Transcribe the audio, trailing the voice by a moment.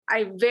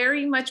I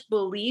very much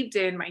believed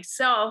in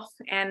myself.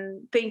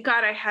 And thank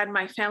God I had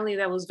my family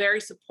that was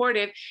very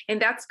supportive.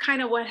 And that's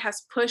kind of what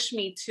has pushed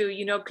me to,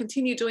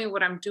 continue doing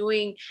what I'm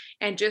doing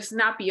and just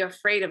not be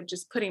afraid of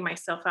just putting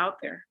myself out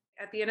there.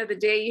 At the end of the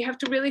day, you have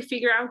to really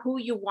figure out who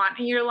you want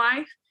in your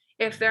life.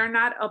 If they're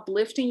not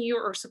uplifting you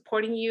or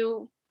supporting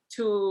you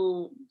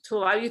to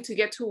allow you to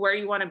get to where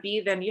you want to be,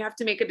 then you have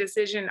to make a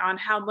decision on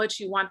how much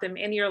you want them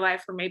in your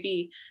life or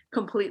maybe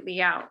completely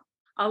out.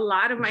 A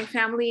lot of my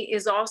family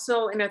is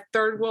also in a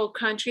third world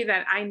country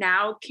that I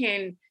now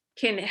can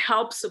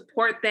help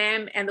support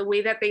them and the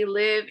way that they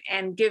live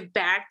and give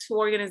back to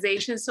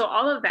organizations. So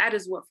all of that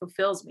is what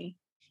fulfills me.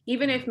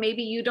 Even if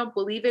maybe you don't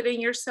believe it in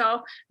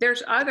yourself,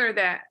 there's other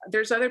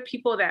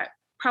people that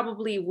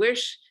probably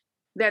wish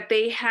that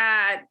they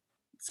had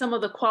some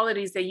of the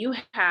qualities that you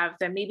have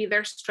that maybe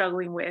they're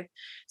struggling with.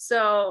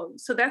 So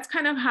that's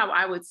kind of how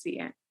I would see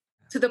it.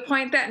 To the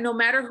point that no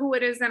matter who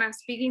it is that I'm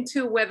speaking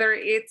to, whether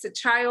it's a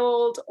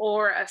child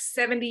or a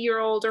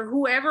 70-year-old or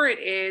whoever it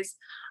is,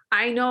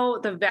 I know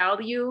the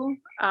value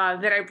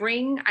that I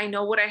bring. I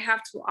know what I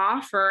have to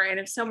offer. And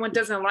if someone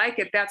doesn't like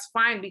it, that's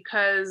fine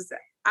because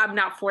I'm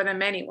not for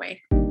them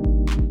anyway.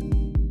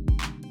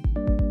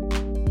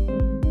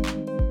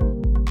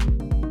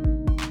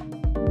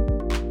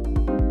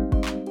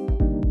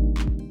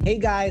 Hey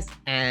guys,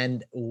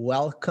 and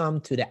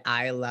welcome to the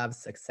I Love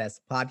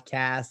Success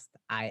podcast.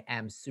 I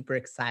am super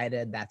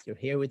excited that you're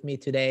here with me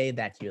today,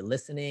 that you're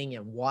listening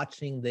and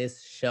watching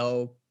this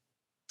show.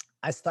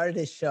 I started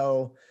this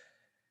show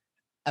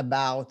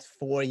about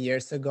 4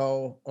 years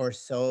ago or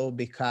so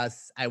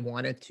because I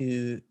wanted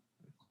to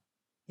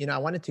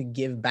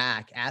give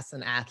back as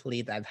an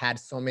athlete. I've had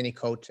so many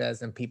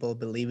coaches and people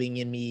believing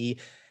in me.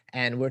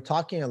 And we're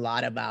talking a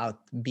lot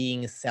about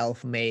being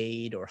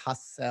self-made or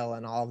hustle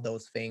and all of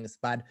those things.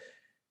 But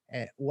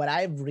what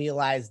I've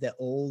realized the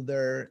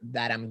older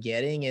that I'm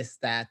getting is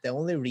that the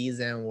only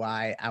reason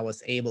why I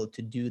was able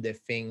to do the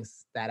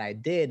things that I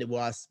did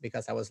was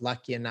because I was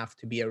lucky enough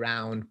to be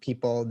around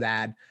people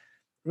that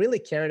really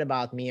cared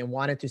about me and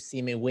wanted to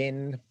see me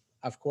win.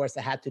 Of course,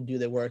 I had to do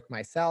the work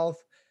myself,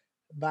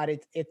 but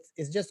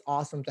it's just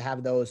awesome to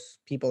have those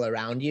people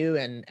around you.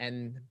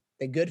 And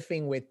the good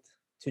thing with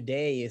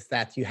today is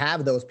that you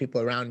have those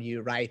people around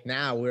you right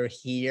now. We're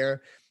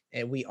here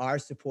and we are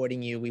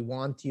supporting you. We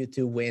want you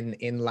to win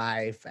in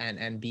life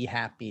and be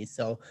happy.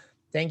 So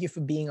thank you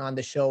for being on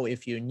the show.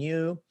 If you're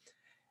new,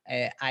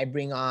 I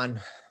bring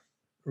on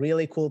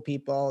really cool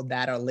people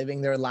that are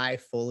living their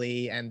life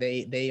fully and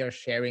they are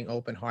sharing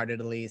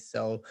open-heartedly.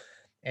 So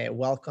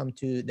welcome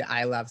to the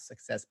I Love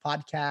Success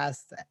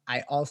podcast.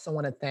 I also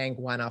want to thank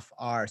one of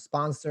our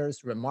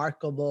sponsors,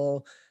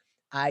 Remarkable.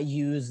 I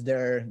use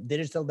their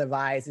digital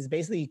device. It's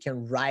basically you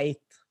can write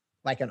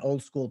like an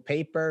old school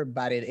paper,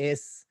 but it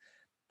is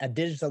a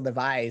digital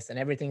device and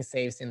everything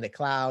saves in the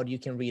cloud. You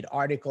can read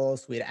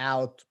articles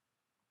without,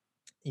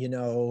 you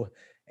know,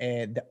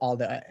 all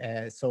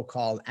the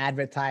so-called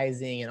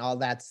advertising and all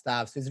that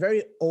stuff. So it's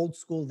very old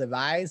school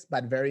device,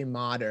 but very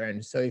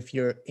modern. So if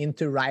you're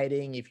into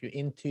writing, if you're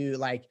into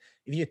like,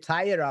 if you're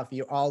tired of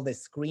all the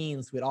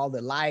screens with all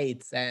the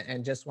lights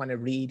and just want to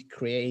read,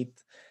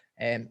 create,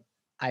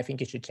 I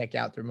think you should check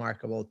out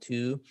Remarkable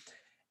too.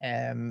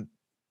 Um,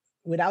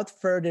 Without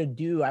further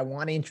ado, I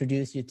want to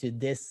introduce you to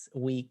this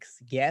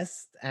week's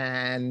guest.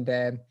 And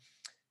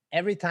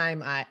every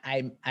time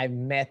I've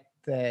met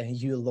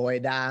you,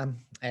 Loida,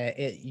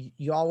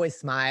 you always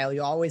smile,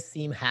 you always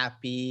seem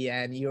happy,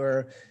 and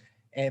you're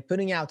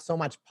putting out so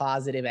much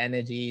positive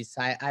energy.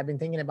 So I've been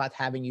thinking about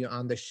having you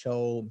on the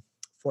show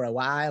for a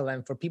while.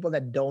 And for people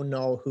that don't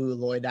know who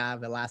Loida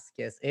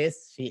Velasquez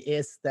is, she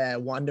is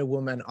the Wonder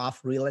Woman of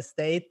real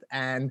estate.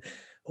 And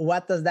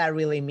what does that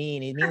really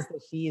mean? It means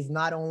that she is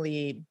not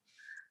only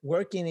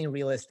working in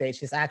real estate,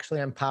 she's actually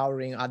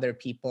empowering other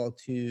people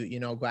to,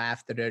 go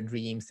after their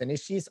dreams. And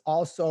she's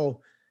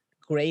also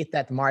great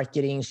at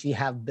marketing. She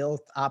have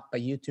built up a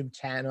YouTube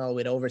channel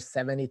with over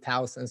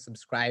 70,000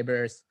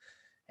 subscribers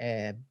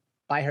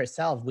by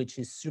herself, which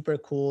is super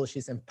cool.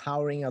 She's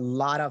empowering a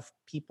lot of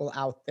people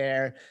out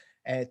there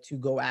to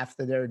go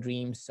after their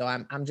dreams. So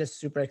I'm just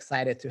super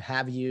excited to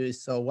have you.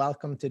 So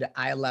welcome to the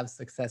I Love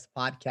Success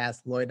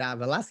podcast, Loida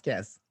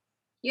Velasquez.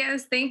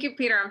 Yes, thank you,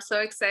 Peter. I'm so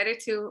excited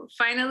to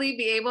finally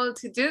be able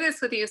to do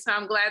this with you. So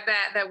I'm glad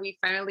that we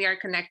finally are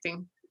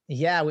connecting.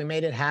 Yeah, we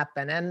made it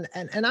happen. And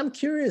I'm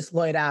curious,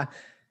 Loida.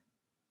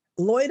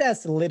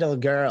 Loida's a little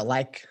girl,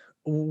 like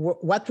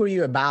what were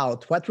you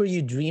about? What were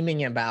you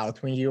dreaming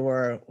about when you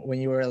were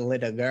a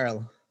little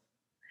girl?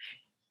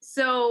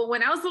 So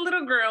when I was a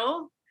little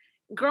girl,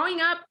 growing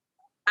up,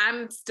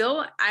 I'm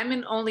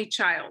an only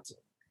child.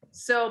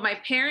 So my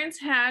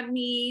parents had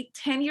me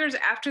 10 years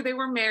after they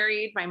were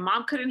married. My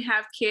mom couldn't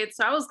have kids.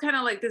 So I was kind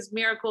of like this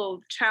miracle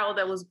child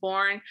that was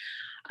born.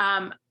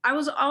 I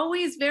was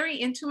always very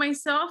into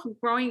myself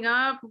growing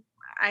up.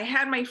 I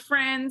had my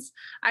friends.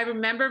 I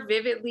remember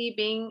vividly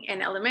being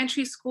in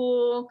elementary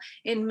school,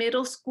 in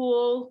middle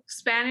school.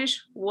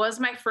 Spanish was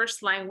my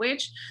first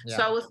language. So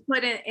Yeah. I was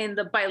put in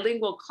the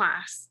bilingual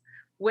class,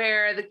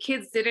 where the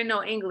kids didn't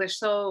know English.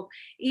 So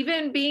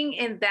even being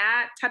in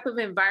that type of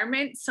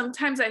environment,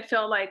 sometimes I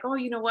felt like, oh,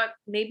 you know what,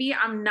 maybe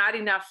I'm not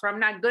enough or I'm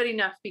not good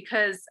enough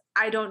because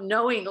I don't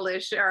know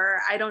English or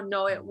I don't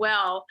know it Mm.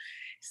 well.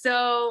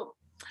 So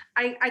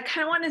I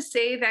kind of want to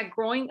say that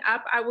growing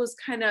up, I was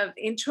kind of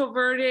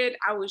introverted.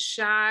 I was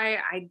shy.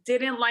 I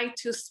didn't like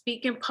to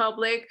speak in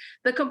public,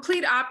 the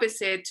complete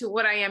opposite to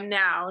what I am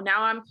now.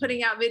 Now I'm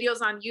putting out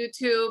videos on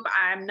YouTube.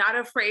 I'm not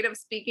afraid of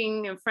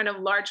speaking in front of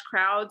large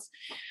crowds.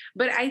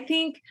 But I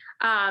think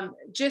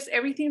just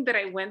everything that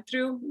I went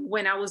through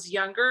when I was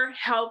younger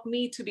helped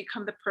me to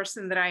become the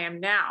person that I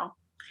am now.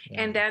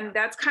 Yeah. And then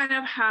that's kind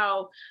of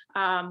how,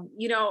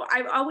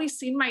 I've always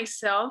seen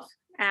myself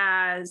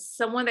as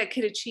someone that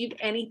could achieve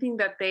anything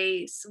that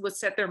they would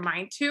set their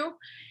mind to.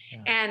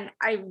 Yeah. And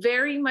I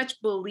very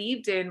much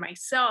believed in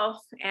myself.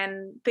 And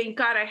thank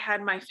God I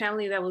had my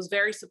family that was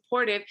very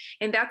supportive.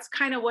 And that's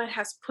kind of what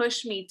has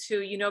pushed me to,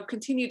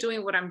 continue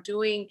doing what I'm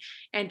doing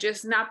and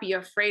just not be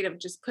afraid of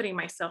just putting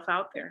myself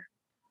out there.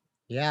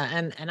 Yeah,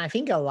 and I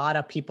think a lot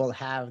of people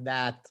have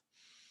that,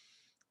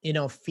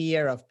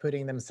 fear of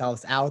putting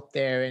themselves out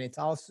there, and it's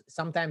also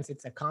sometimes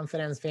it's a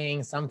confidence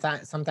thing,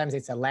 sometimes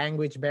it's a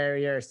language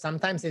barrier,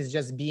 sometimes it's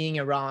just being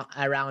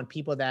around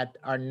people that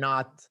are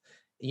not,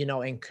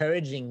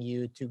 encouraging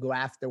you to go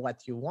after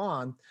what you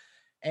want.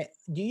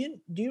 Do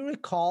you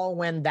recall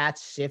when that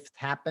shift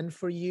happened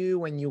for you,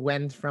 when you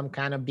went from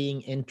kind of being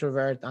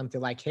introvert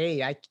until like,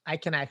 hey, I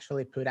can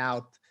actually put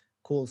out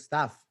cool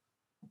stuff?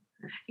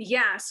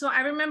 Yeah. So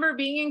I remember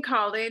being in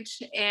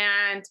college,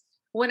 and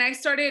when I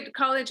started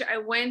college, I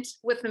went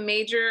with a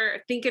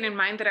major thinking in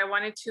mind that I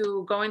wanted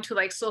to go into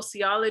like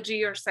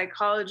sociology or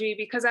psychology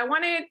because I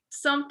wanted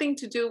something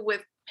to do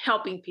with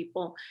helping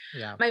people.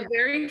 Yeah. My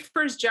very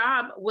first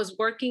job was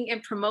working in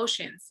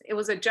promotions. It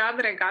was a job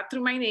that I got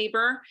through my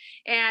neighbor.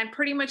 And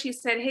pretty much he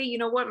said, hey, you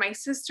know what? My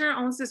sister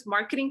owns this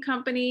marketing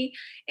company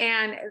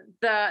and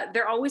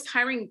they're always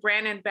hiring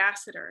brand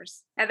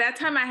ambassadors. At that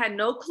time, I had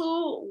no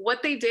clue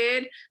what they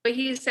did, but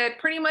he said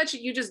pretty much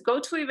you just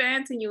go to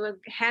events and you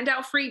hand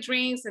out free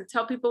drinks and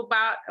tell people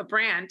about a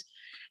brand.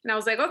 And I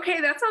was like, okay,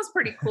 that sounds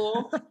pretty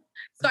cool.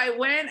 So I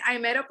went, I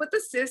met up with the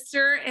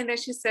sister, and then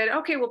she said,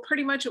 okay, well,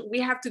 pretty much we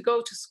have to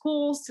go to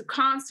schools, to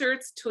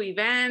concerts, to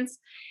events.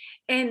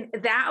 And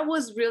that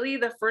was really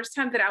the first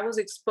time that I was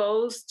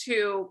exposed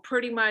to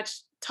pretty much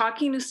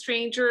talking to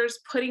strangers,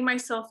 putting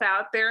myself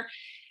out there,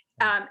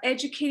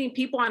 educating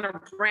people on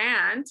a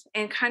brand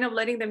and kind of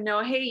letting them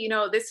know, hey,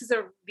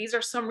 these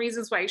are some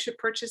reasons why you should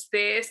purchase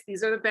this.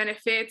 These are the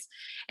benefits.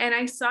 And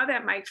I saw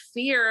that my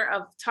fear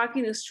of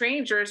talking to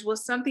strangers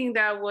was something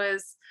that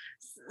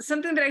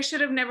I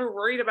should have never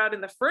worried about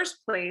in the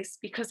first place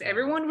because Yeah.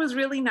 everyone was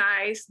really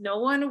nice. No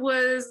one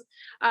was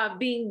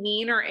being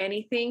mean or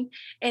anything.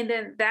 And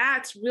then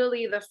that's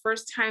really the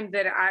first time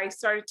that I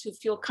started to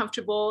feel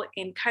comfortable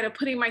in kind of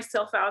putting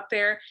myself out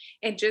there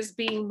and just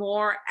being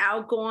more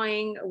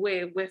outgoing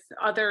with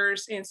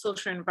others in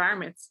social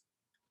environments.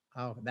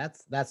 Oh,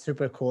 that's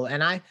super cool.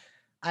 And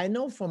I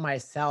know for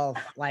myself,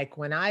 like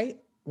when I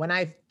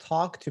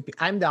talk to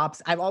people, I'm the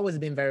opposite. I've always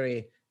been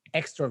very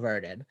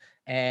extroverted,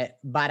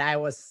 but I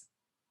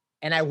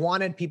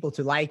wanted people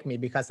to like me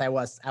because I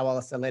was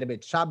a little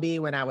bit chubby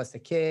when I was a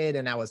kid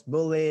and I was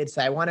bullied.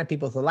 So I wanted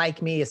people to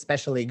like me,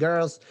 especially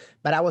girls.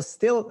 But I was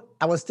still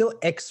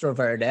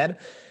extroverted.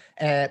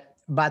 Uh,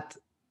 but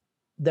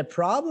the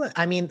problem,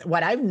 I mean,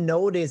 what I've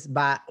noticed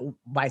by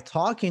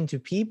talking to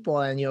people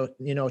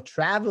and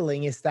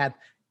traveling is that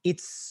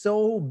it's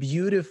so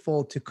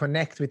beautiful to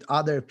connect with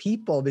other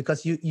people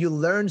because you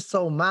learn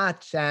so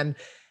much,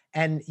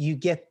 and you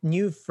get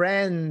new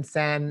friends,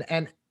 and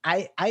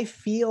I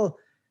feel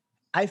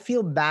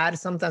bad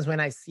sometimes when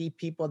I see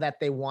people that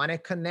they want to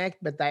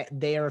connect, but that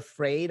they are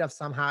afraid of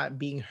somehow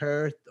being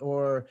hurt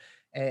or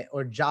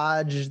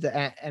judged,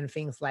 and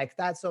things like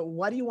that. So,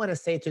 what do you want to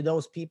say to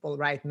those people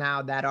right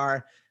now that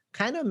are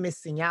kind of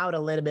missing out a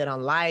little bit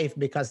on life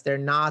because they're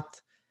not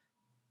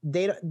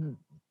they don't-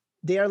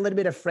 they are a little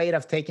bit afraid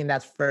of taking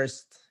that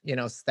first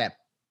step?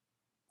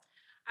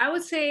 I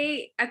would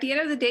say at the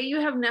end of the day, you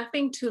have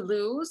nothing to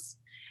lose.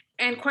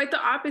 And quite the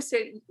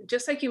opposite,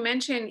 just like you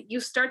mentioned, you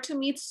start to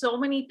meet so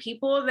many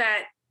people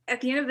that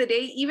at the end of the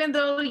day, even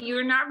though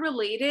you're not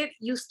related,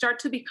 you start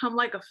to become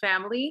like a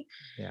family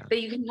Yeah.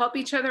 that you can help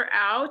each other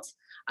out.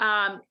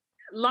 Um,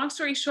 Long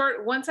story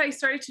short, once I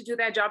started to do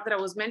that job that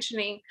I was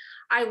mentioning,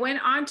 I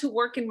went on to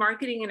work in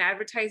marketing and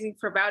advertising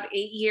for about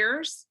 8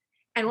 years.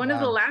 And one of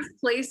the Wow. last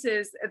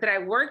places that I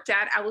worked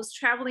at, I was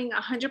traveling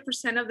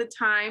 100% of the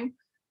time,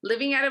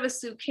 living out of a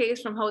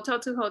suitcase from hotel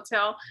to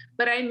hotel.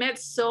 But I met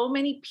so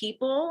many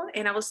people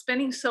and I was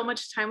spending so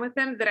much time with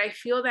them that I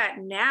feel that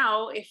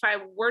now, if I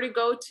were to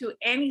go to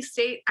any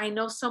state, I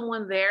know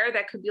someone there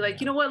that could be like,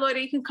 you Yeah. know what, Loida,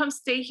 you can come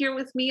stay here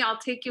with me. I'll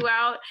take you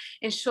out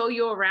and show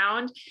you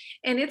around.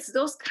 And it's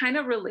those kind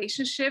of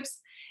relationships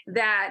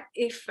that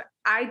if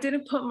I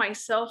didn't put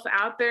myself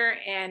out there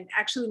and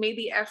actually made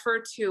the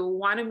effort to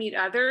want to meet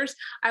others,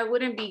 I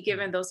wouldn't be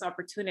given those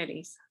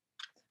opportunities.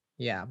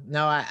 Yeah,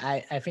 no,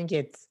 I think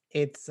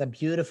it's a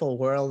beautiful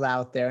world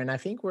out there. And I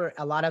think we're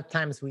a lot of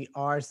times we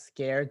are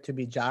scared to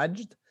be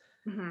judged.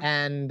 Mhm.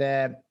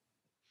 And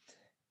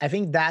I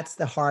think that's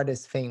the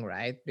hardest thing,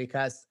 right?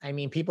 Because I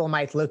mean, people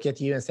might look at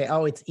you and say,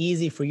 "Oh, it's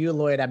easy for you,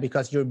 Loida,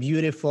 because you're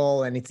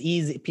beautiful and it's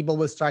easy." People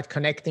will start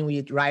connecting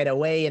with you right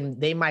away, and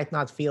they might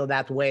not feel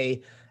that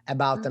way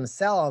about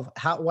themselves.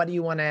 What do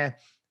you want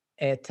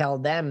to tell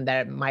them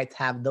that might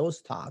have those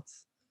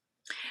thoughts?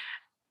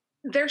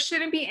 There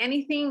shouldn't be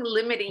anything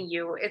limiting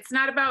you. It's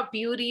not about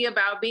beauty,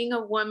 about being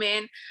a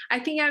woman. I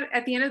think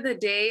at the end of the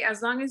day,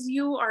 as long as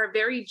you are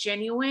very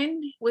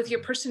genuine with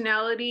your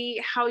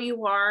personality, how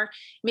you are,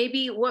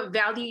 maybe what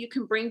value you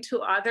can bring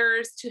to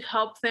others to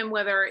help them,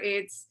 whether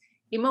it's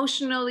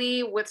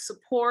emotionally, with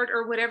support,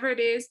 or whatever it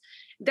is,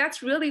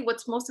 that's really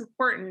what's most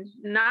important,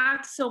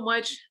 not so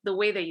much the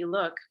way that you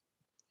look.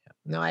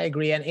 No, I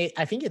agree, and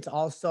I think it's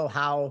also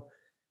how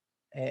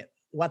uh,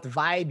 what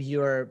vibe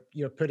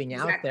you're putting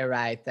out Exactly. there,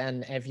 right?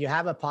 And if you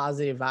have a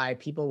positive vibe,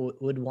 people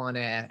would want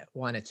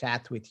to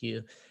chat with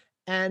you.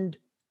 And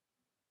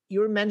you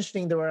were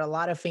mentioning there were a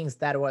lot of things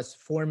that was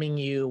forming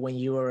you when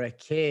you were a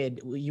kid.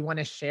 You want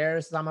to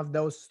share some of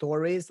those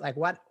stories? Like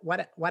what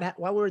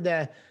were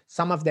the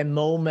some of the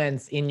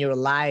moments in your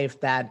life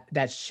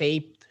that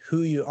shaped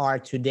who you are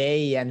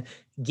today and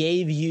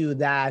gave you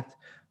that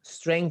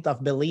strength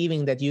of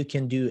believing that you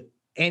can do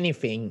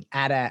anything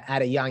at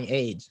a young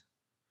age?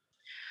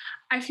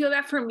 I feel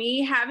that for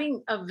me,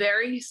 having a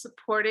very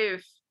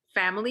supportive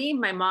family,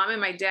 my mom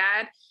and my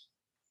dad,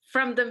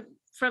 from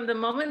the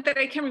moment that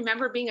I can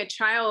remember being a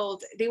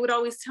child, they would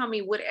always tell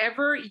me,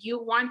 whatever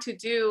you want to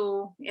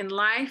do in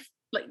life,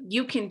 like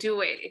you can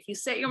do it. If you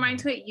set your mind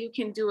Mhm. to it, you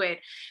can do it.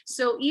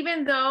 So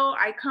even though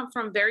I come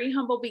from very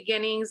humble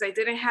beginnings, I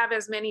didn't have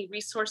as many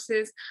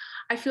resources.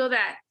 I feel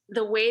that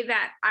the way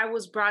that I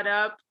was brought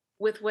up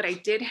with what I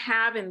did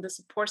have and the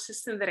support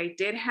system that I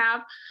did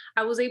have,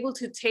 I was able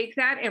to take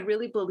that and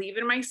really believe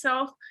in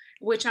myself,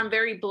 which I'm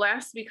very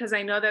blessed because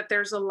I know that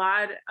there's a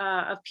lot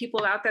of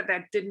people out there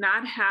that did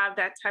not have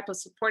that type of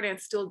support and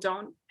still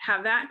don't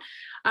have that.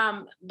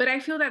 But I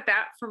feel that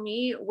that for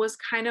me was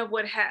kind of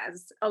what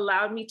has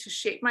allowed me to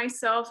shape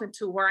myself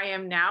into where I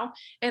am now,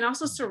 and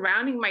also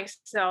surrounding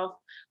myself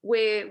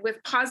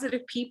with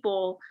positive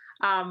people,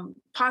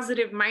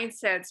 positive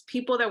mindsets,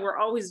 people that were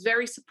always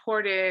very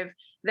supportive,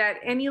 that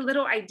any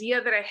little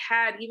idea that I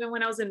had, even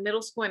when I was in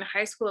middle school and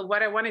high school, of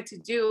what I wanted to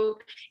do,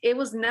 it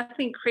was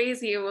nothing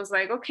crazy. It was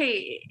like,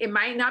 okay, it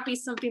might not be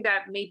something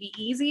that may be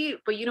easy,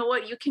 but you know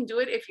what? You can do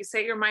it if you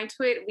set your mind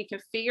to it. We can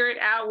figure it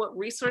out, what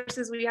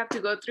resources we have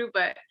to go through,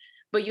 but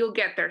you'll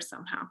get there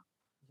somehow.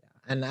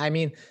 And I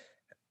mean,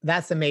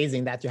 that's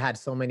amazing that you had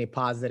so many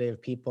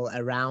positive people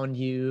around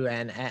you.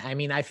 And I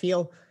mean, I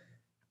feel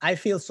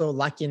so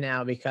lucky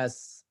now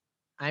because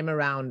I'm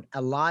around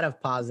a lot of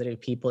positive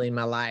people in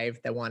my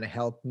life that want to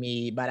help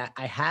me. But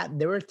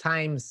there were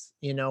times,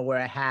 where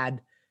I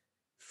had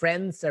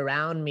friends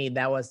around me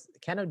that was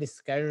kind of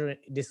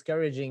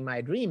discouraging my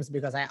dreams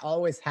because I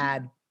always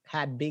had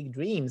big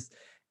dreams.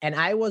 And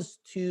I was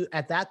too,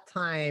 at that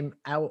time,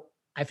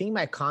 I think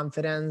my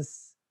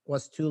confidence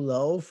was too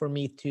low for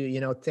me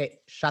to,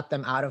 shut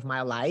them out of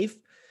my life.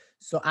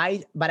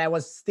 But I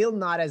was still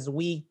not as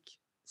weak.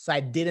 So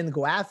I didn't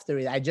go after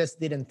it. I just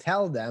didn't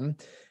tell them.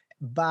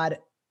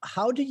 But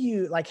how do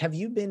you like, have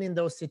you been in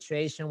those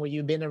situations where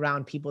you've been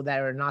around people that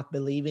are not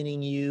believing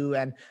in you?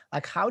 And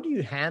like, how do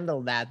you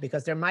handle that?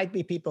 Because there might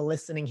be people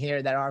listening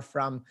here that are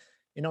from,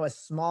 a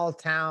small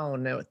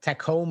town,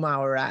 Tacoma,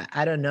 or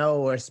I don't know,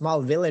 or a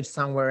small village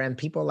somewhere. And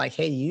people like,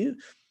 hey,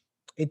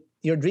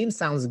 your dream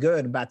sounds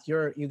good, but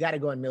you got to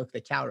go and milk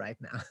the cow right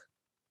now.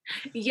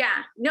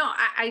 Yeah, no,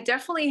 I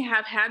definitely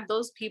have had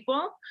those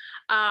people.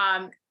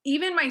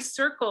 Even my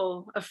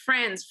circle of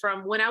friends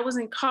from when I was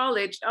in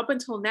college up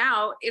until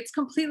now, it's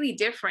completely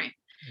different.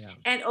 Yeah.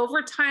 And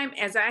over time,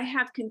 as I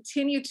have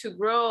continued to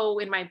grow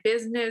in my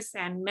business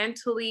and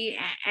mentally,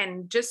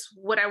 and just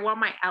what I want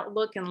my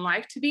outlook in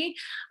life to be,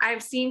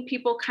 I've seen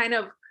people kind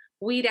of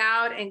weed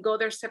out and go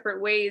their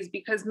separate ways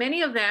because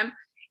many of them,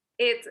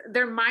 it's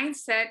their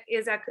mindset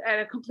is at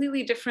a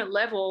completely different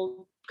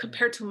level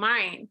compared to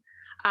mine.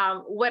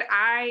 What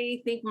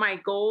I think my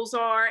goals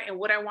are and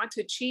what I want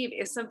to achieve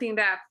is something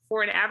that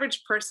for an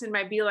average person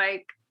might be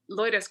like,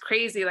 Loida's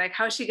crazy. Like,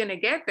 how's she gonna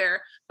get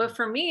there? But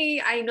for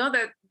me, I know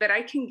that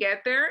I can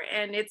get there,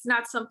 and it's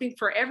not something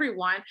for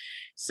everyone.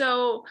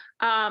 So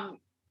I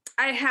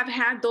have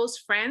had those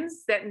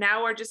friends that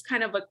now are just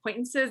kind of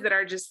acquaintances that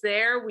are just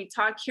there. We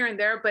talk here and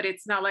there, but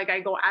it's not like I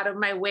go out of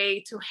my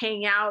way to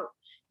hang out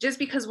just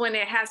because when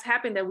it has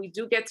happened that we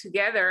do get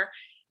together,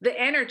 the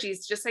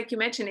energies, just like you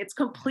mentioned, it's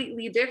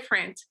completely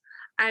different.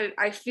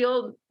 I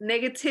feel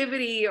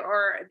negativity,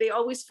 or they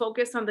always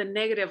focus on the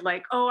negative,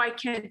 like, oh, I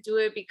can't do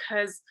it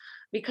because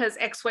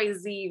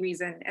XYZ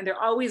reason. And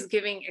they're always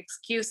giving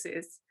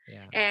excuses.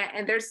 Yeah.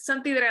 And there's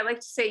something that I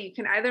like to say, you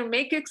can either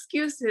make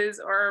excuses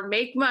or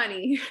make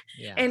money.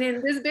 Yeah. And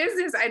in this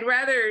business, I'd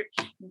rather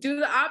do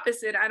the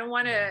opposite. I don't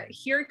want Yeah. to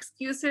hear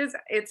excuses.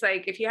 It's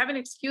like, if you have an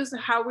excuse,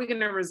 how are we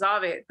going to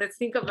resolve it? Let's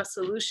think of a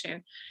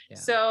solution. Yeah.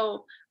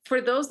 So for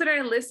those that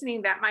are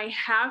listening that might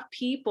have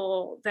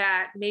people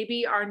that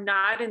maybe are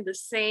not in the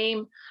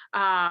same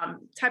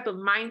type of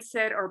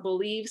mindset or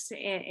beliefs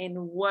in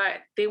what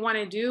they want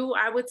to do,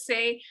 I would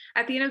say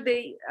at the end of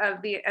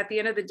the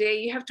end of the day,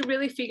 you have to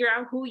really figure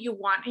out who you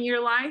want in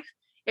your life.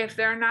 If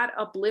they're not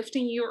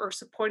uplifting you or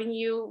supporting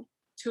you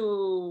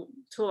to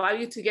allow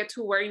you to get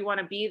to where you want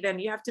to be, then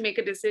you have to make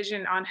a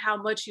decision on how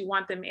much you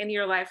want them in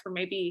your life or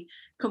maybe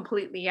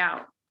completely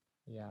out.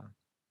 Yeah.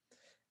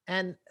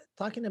 And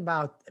talking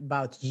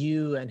about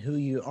you and who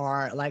you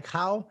are, like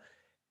how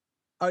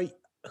are y-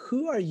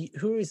 who are you,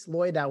 who is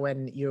Loida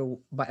when you're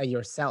by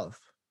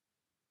yourself?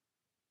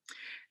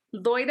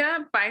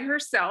 Loida by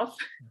herself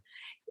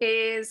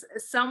is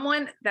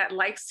someone that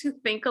likes to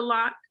think a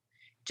lot.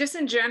 Just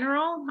in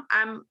general,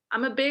 I'm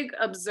a big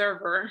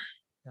observer.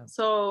 Yeah.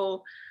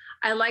 So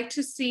I like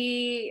to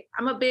see,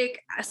 I'm a big,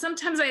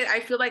 sometimes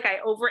I feel like I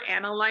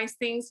overanalyze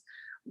things,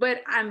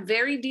 but I'm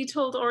very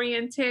detailed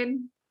oriented.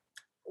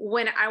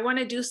 When I want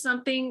to do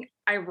something,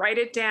 I write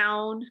it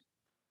down.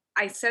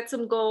 I set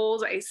some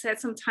goals, I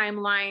set some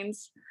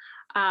timelines.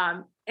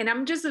 And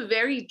I'm just a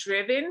very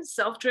driven,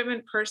 self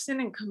driven person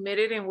and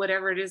committed in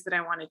whatever it is that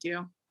I want to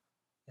do.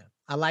 Yeah.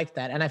 I like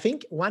that. And I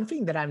think one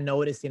thing that I've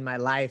noticed in my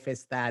life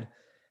is that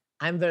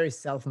I'm very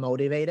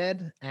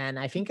self-motivated, and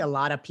I think a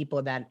lot of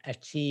people that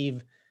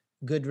achieve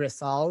good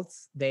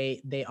results,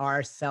 they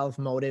are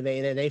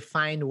self-motivated. They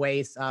find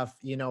ways of,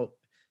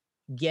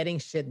 getting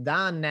shit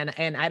done.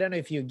 And I don't know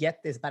if you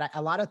get this, but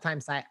a lot of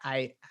times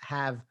I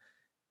have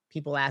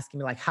people asking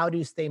me like, how do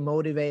you stay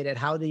motivated?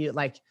 How do you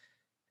like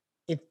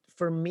it?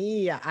 For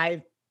me,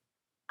 I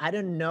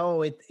don't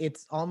know.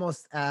 It's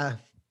almost a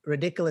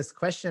ridiculous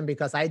question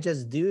because I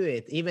just do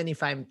it, even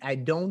if I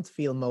don't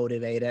feel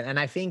motivated. And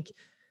I think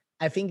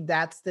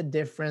that's the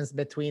difference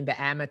between the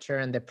amateur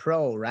and the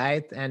pro,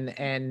 right?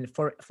 And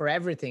for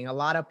everything, a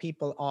lot of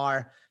people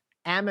are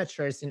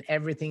amateurs in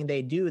everything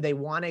they do. They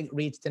want to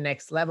reach the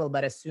next level,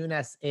 but as soon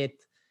as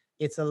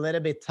it's a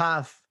little bit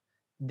tough,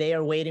 they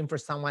are waiting for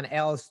someone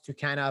else to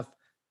kind of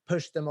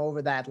push them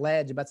over that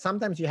ledge. But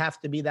sometimes you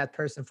have to be that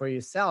person for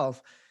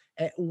yourself.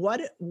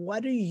 What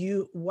do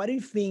you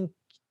think?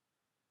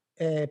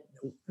 Uh,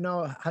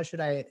 no, how should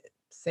I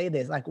say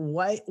this? Like,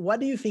 what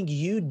do you think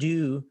you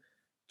do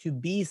to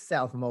be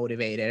self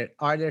motivated?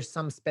 Are there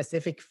some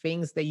specific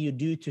things that you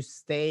do to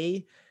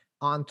stay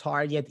on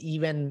target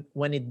even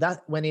when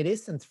it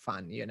isn't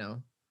fun?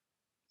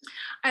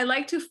 I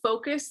like to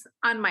focus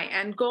on my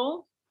end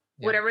goal,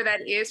 Yeah. whatever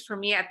that is for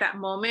me at that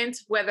moment,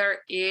 whether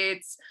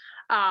it's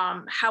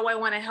how I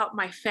want to help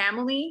my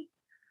family,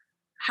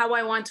 how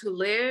I want to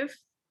live,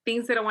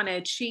 things that I want to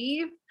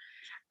achieve.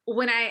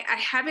 When I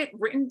have it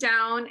written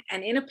down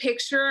and in a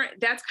picture,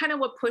 that's kind of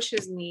what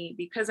pushes me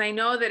because I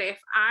know that if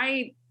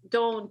I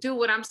don't do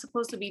what I'm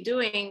supposed to be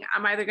doing,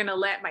 I'm either going to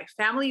let my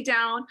family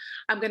down,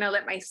 I'm going to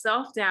let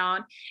myself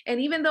down. And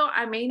even though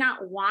I may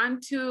not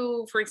want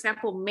to, for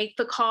example, make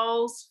the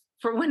calls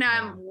for when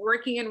I'm Yeah.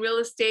 working in real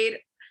estate,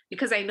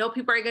 because I know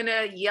people are going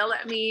to yell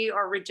at me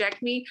or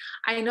reject me,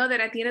 I know that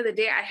at the end of the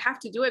day, I have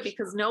to do it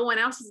because no one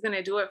else is going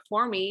to do it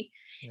for me.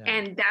 Yeah.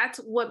 And that's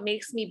what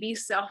makes me be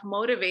self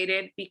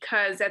motivated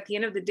because at the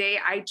end of the day,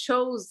 I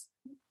chose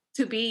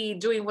to be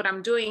doing what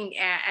I'm doing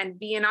and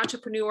be an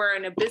entrepreneur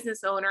and a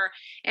business owner.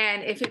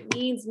 And if it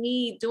means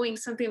me doing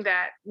something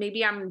that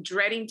maybe I'm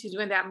dreading to do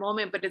in that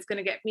moment, but it's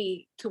going to get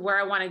me to where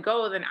I want to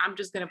go, then I'm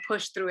just going to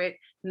push through it.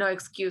 No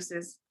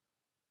excuses.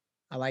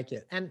 I like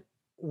it. And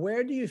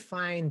where do you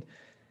find,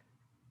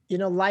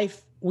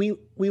 life, we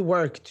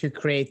work to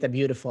create a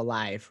beautiful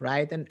life,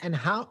 right? And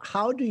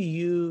how do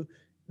you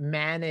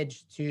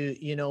manage to,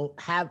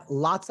 have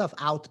lots of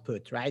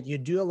output, right? You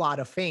do a lot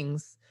of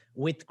things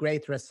with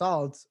great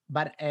results,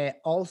 but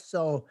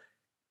also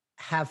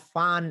have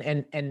fun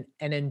and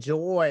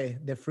enjoy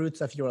the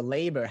fruits of your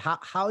labor.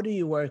 How do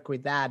you work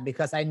with that?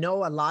 Because I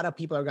know a lot of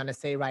people are going to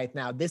say right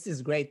now, this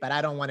is great, but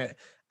I don't want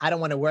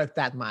to work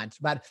that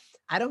much. But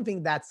I don't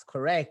think that's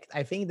correct.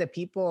 I think that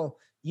people,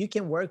 you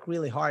can work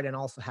really hard and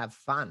also have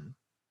fun.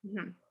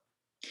 Mhm.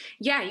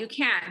 Yeah, you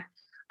can.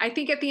 I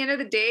think at the end of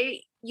the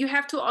day, you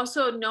have to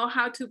also know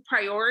how to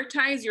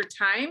prioritize your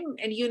time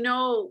and you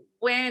know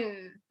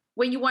when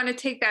you want to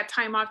take that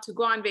time off to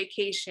go on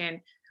vacation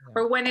Yeah.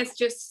 or when it's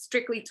just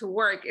strictly to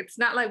work. It's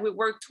not like we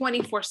work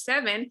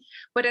 24/7,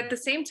 but at the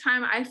same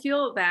time I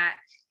feel that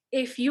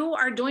if you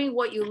are doing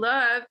what you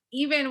love,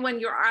 even when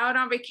you're out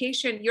on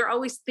vacation, you're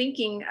always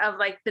thinking of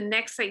like the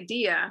next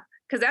idea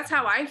because that's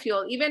how I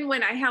feel. Even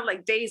when I have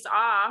like days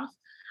off,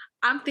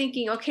 I'm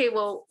thinking, okay,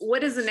 well,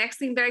 what is the next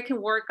thing that I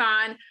can work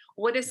on?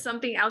 What is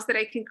something else that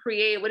I can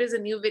create? What is a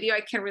new video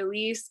I can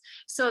release?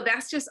 So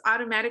that's just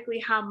automatically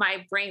how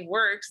my brain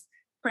works.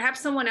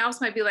 Perhaps someone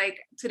else might be like,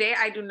 today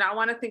I do not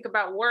want to think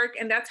about work.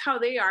 And that's how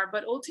they are.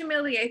 But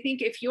ultimately, I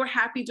think if you're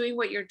happy doing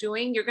what you're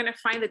doing, you're gonna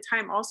find the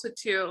time also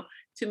to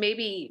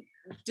maybe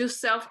do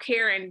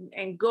self-care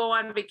and go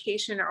on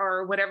vacation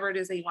or whatever it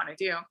is that you want to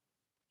do.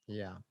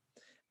 Yeah.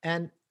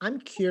 And I'm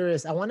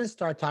curious, I want to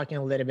start talking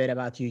a little bit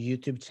about your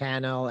YouTube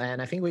channel.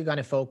 And I think we're going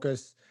to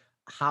focus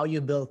how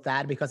you built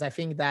that because I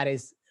think that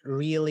is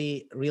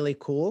really, really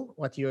cool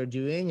what you're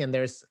doing, and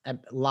there's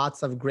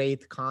lots of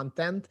great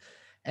content.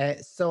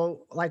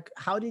 So like,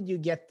 how did you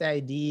get the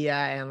idea,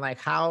 and like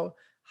how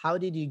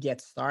did you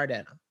get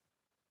started?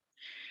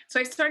 So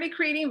I started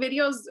creating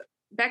videos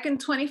back in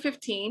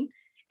 2015.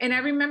 And I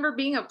remember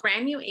being a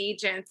brand new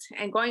agent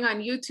and going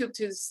on YouTube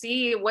to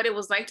see what it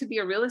was like to be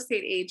a real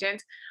estate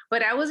agent.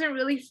 But I wasn't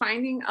really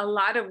finding a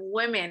lot of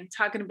women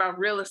talking about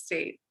real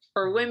estate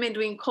or women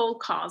doing cold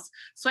calls.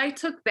 So I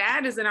took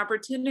that as an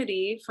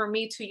opportunity for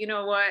me to, you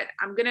know what,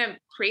 I'm going to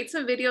create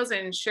some videos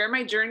and share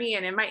my journey,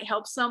 and it might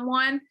help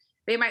someone.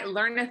 They might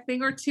learn a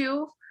thing or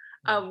two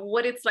of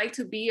what it's like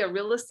to be a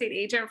real estate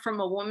agent from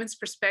a woman's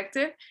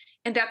perspective.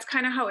 And that's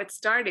kind of how it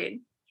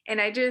started. And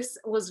I just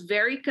was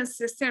very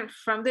consistent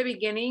from the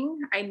beginning.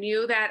 I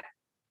knew that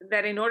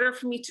in order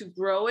for me to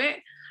grow it,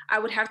 I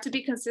would have to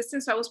be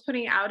consistent. So I was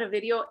putting out a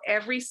video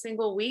every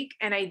single week,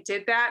 and I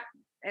did that,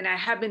 and I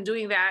have been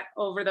doing that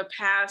over the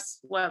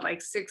past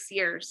like 6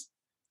 years.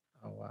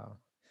 Oh wow,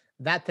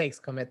 that takes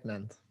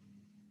commitment.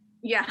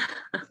 Yeah.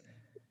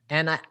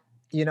 And I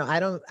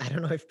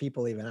don't know if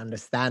people even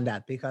understand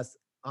that, because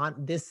on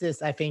this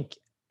is, I think,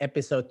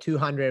 episode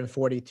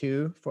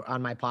 242 for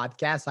on my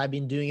podcast. So I've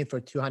been doing it for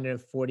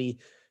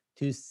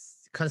 242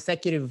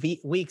 consecutive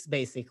weeks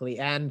basically,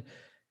 and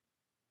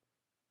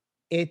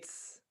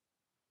it's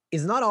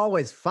it's not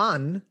always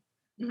fun,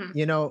 Mhm.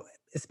 you know,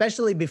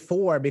 especially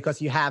before,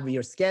 because you have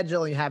your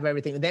schedule, you have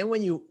everything. Then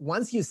when you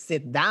once you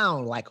sit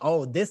down, like,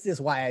 oh, this is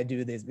why I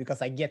do this,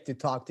 because I get to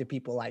talk to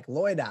people like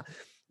Loida.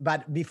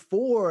 But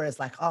before, it's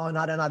like, oh,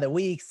 not another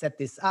week, set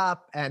this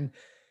up, and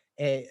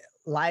uh,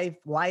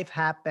 life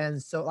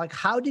happens. So like,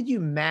 how did you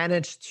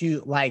manage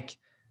to like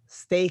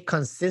stay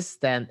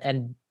consistent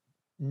and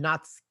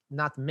not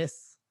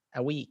miss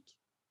a week?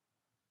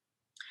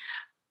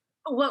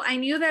 Well, I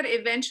knew that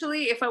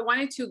eventually, if I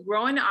wanted to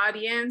grow an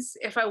audience,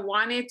 if I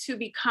wanted to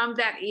become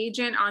that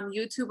agent on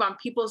YouTube on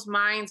people's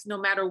minds, no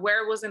matter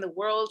where it was in the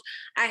world,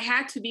 I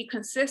had to be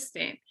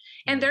consistent.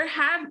 And Mm. there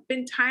have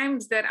been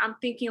times that I'm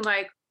thinking,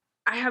 like,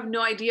 I have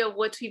no idea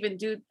what to even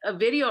do a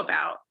video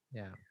about.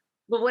 Yeah.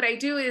 But what I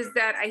do is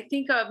that I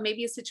think of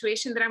maybe a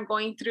situation that I'm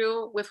going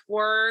through with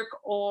work,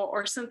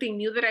 or something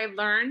new that I've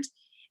learned.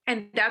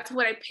 And that's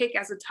what I pick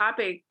as a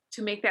topic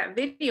to make that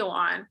video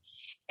on.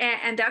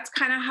 And that's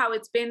kind of how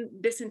it's been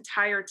this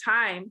entire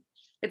time.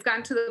 It's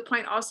gotten to the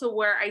point also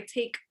where I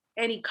take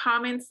any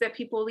comments that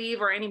people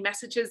leave or any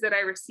messages that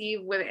I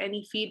receive with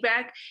any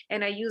feedback,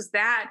 and I use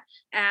that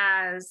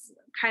as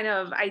kind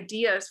of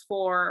ideas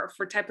for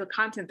type of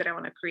content that I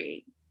want to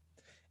create.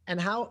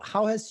 And how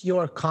has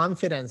your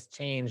confidence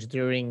changed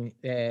during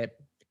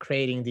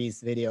creating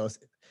these videos?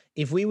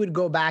 If we would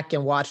go back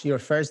and watch your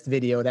first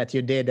video that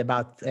you did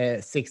about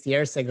 6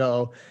 years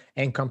ago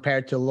and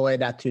compared to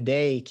Loida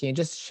today, can you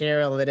just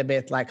share a little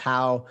bit like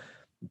how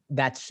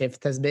that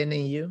shift has been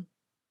in you?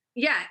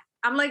 Yeah,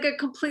 I'm like a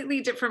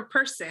completely different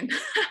person.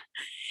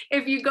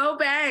 If you go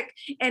back,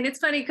 and it's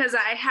funny because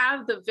I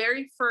have the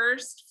very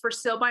first for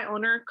sale by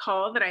owner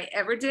call that I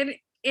ever did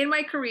in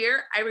my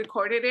career. I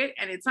recorded it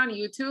and it's on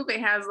YouTube. It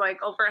has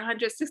like over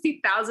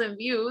 160,000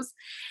 views.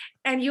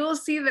 And you will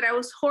see that I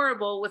was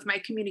horrible with my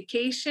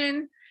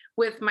communication,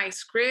 with my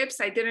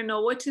scripts. I didn't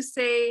know what to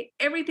say.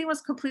 Everything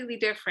was completely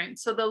different.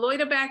 So the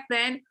Loida back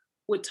then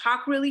would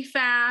talk really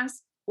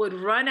fast, would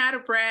run out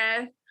of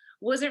breath,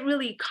 wasn't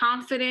really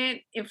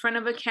confident in front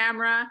of a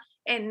camera.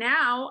 And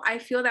now I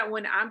feel that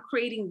when I'm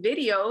creating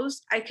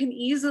videos, I can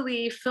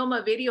easily film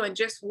a video in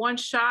just one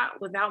shot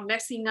without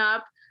messing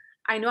up.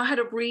 I know how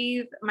to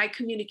breathe. My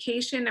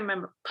communication and my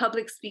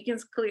public speaking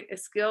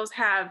skills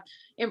have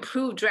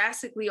improved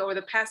drastically over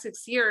the past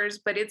 6 years,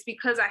 but it's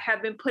because I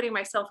have been putting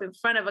myself in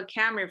front of a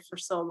camera for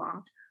so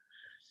long.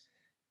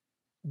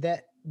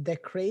 The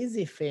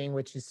crazy thing,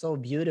 which is so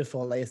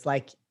beautiful, is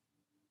like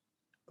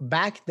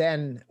back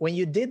then when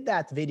you did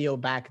that video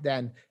back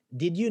then,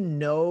 did you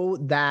know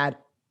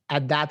that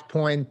at that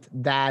point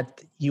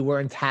that you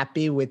weren't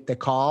happy with the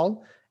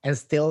call and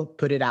still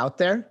put it out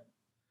there?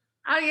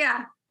 Oh,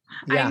 yeah.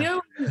 I Yeah. knew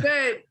it was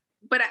good,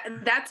 but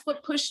that's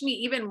what pushed me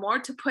even more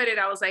to put it.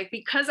 I was like,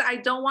 because I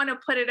don't want to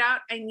put it out,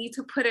 I need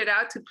to put it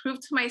out to prove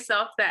to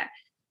myself that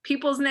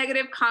people's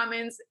negative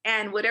comments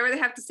and whatever they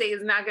have to say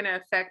is not going to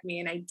affect me.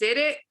 And I did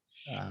it.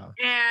 Wow.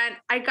 And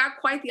I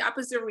got quite the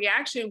opposite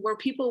reaction where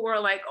people were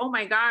like, "Oh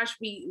my gosh,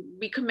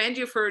 we commend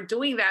you for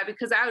doing that,"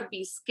 because I would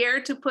be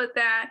scared to put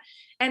that.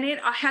 And it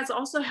has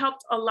also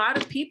helped a lot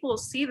of people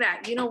see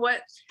that, you know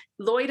what,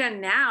 Loida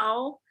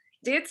now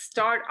did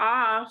start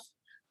off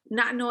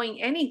not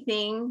knowing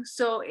anything.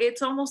 So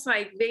it's almost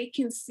like they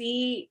can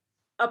see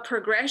a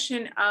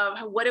progression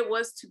of what it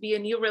was to be a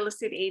new real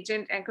estate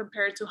agent and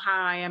compared to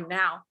how I am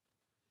now.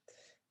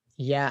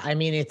 Yeah, I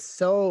mean, it's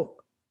so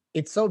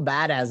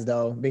badass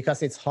though,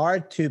 because it's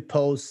hard to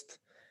post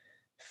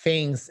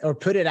things or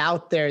put it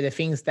out there, the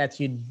things that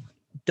you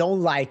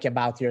don't like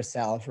about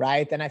yourself,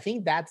 right? And I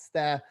think that's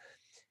the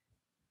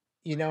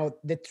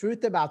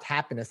truth about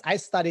happiness. I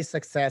study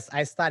success,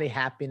 I study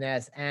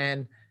happiness,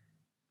 and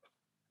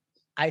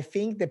I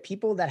think the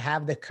people that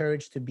have the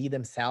courage to be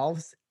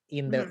themselves,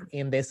 Mhm.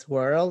 in this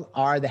world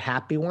are the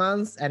happy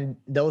ones, and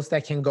those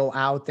that can go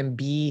out and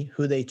be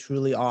who they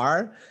truly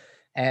are.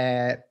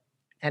 uh,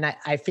 and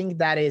I think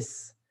that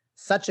is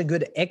such a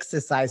good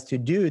exercise to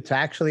do, to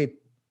actually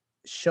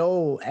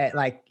show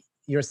like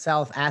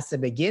yourself as a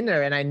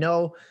beginner. And I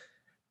know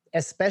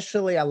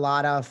especially a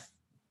lot of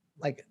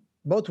like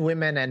both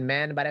women and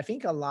men, but I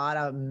think a lot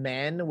of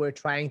men were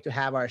trying to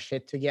have our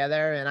shit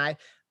together. And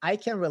I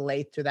can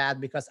relate to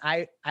that because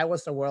I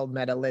was a world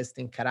medalist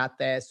in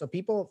karate. So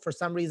people for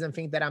some reason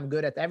think that I'm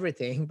good at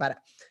everything, but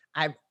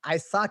I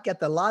suck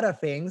at a lot of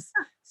things.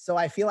 So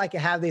I feel like I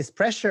have this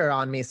pressure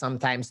on me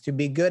sometimes to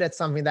be good at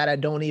something that I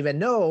don't even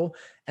know.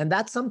 And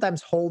that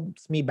sometimes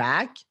holds me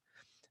back.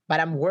 But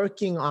I'm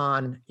working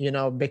on,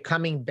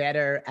 becoming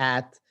better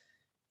at,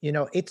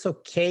 it's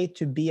okay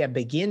to be a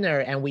beginner,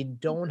 and we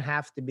don't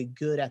have to be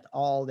good at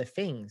all the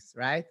things,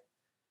 right?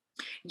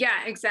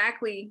 Yeah,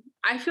 exactly.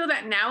 I feel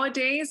that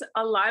nowadays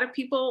a lot of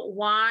people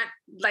want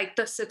like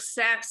the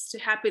success to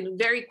happen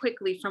very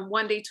quickly from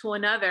one day to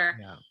another.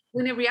 Yeah.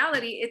 When in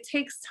reality, it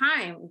takes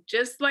time.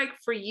 Just like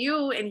for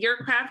you and your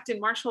craft in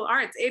martial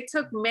arts, it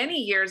took many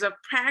years of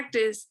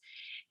practice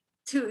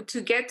to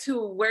get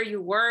to where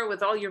you were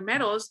with all your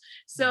medals.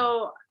 Yeah.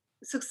 So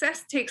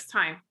success takes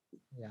time.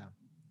 Yeah,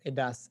 it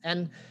does.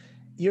 And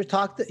you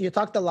talked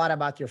a lot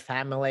about your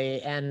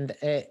family, and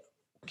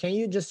can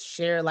you just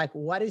share like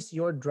what is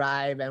your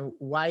drive, and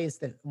why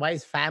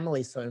is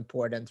family so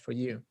important for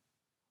you?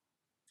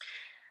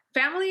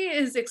 Family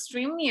is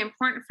extremely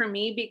important for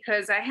me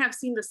because I have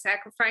seen the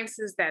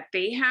sacrifices that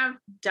they have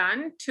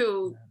done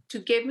to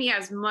give me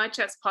as much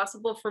as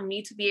possible for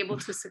me to be able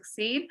to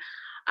succeed.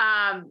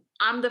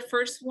 I'm the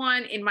first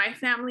one in my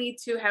family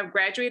to have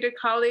graduated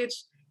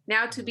college,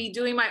 now to be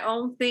doing my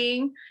own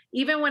thing.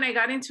 Even when I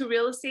got into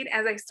real estate,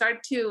 as I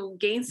start to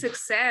gain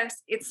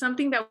success, it's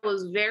something that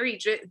was very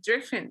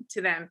different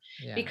to them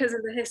Yeah. because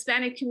of the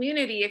Hispanic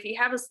community. If you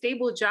have a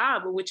stable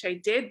job, which I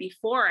did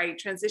before I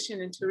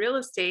transitioned into real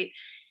estate,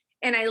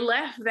 and I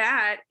left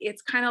that,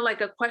 it's kind of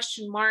like a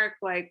question mark,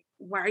 like,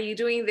 why are you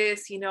doing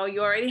this? You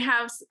already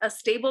have a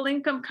stable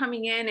income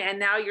coming in, and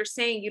now you're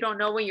saying you don't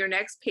know when your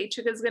next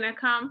paycheck is going to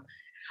come.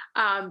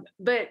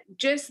 But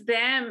just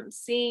them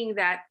seeing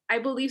that I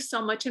believe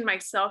so much in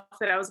myself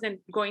that I was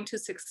going to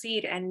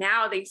succeed. And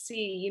now they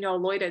see,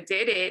 Loida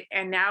did it,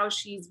 and now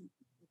she's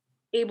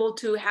able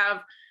to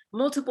have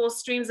multiple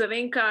streams of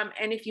income.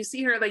 And if you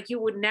see her, like, you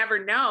would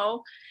never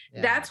know.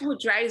 Yeah. That's what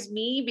drives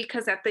me,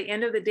 because at the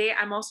end of the day,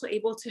 I'm also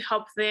able to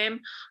help them.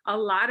 A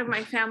lot of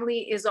my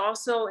family is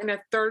also in a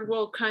third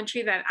world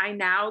country that I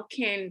now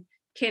can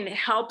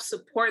help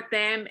support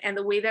them and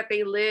the way that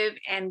they live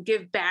and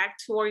give back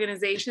to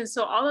organizations.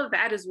 So all of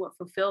that is what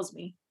fulfills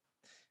me.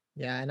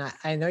 Yeah, and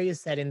I know you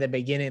said in the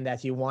beginning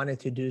that you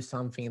wanted to do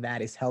something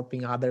that is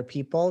helping other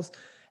people's.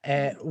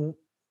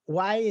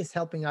 Why is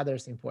helping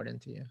others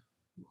important to you?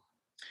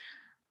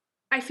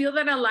 I feel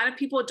that a lot of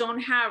people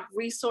don't have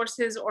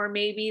resources, or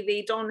maybe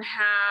they don't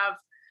have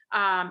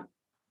um,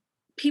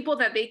 people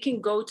that they can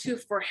go to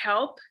for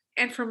help.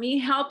 And for me,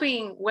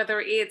 helping,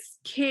 whether it's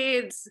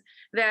kids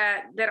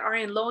that are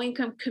in low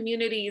income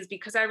communities,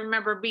 because I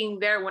remember being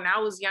there when I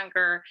was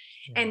younger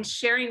Yeah. and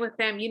sharing with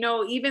them,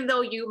 even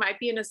though you might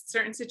be in a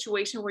certain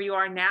situation where you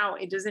are now,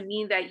 it doesn't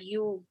mean that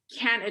you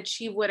can't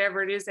achieve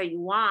whatever it is that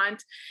you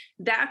want.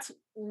 That's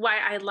why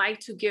I like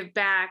to give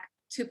back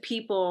to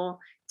people,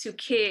 to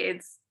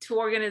kids, to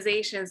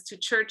organizations, to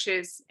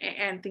churches,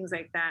 and things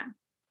like that.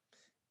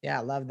 Yeah,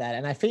 I love that.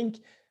 And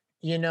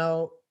you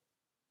know,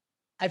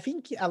 I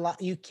think a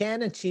lot you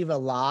can achieve a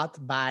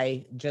lot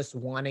by just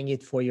wanting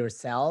it for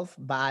yourself,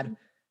 but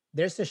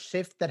there's a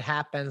shift that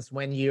happens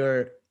when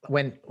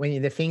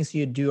the things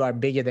you do are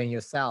bigger than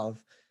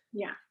yourself.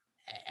 Yeah.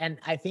 And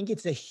I think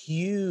it's a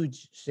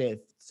huge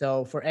shift.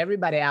 So for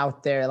everybody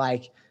out there,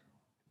 like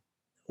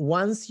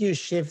once you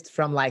shift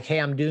from like, hey,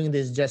 I'm doing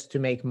this just to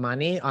make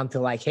money,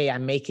 until like, hey,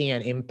 I'm making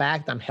an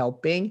impact, I'm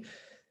helping.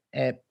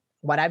 uh,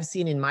 what I've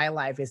seen in my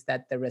life is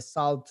that the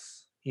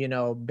results,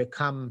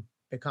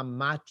 become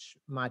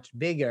much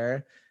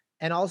bigger,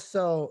 and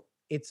also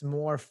it's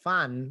more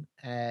fun,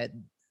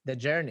 the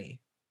journey.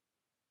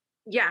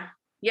 Yeah,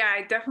 yeah,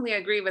 I definitely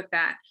agree with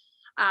that.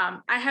 I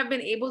have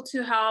been able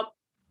to help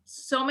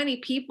so many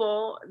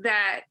people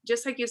that,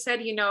 just like you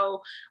said,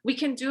 we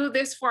can do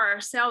this for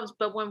ourselves,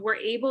 but when we're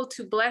able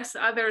to bless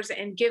others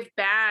and give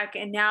back,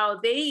 and now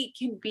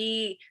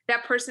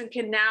that person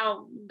can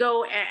now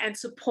go and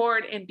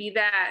support and be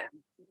that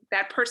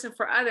person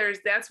for others.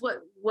 That's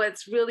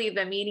what's really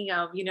the meaning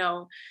of,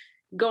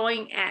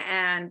 going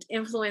and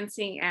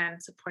influencing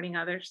and supporting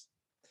others.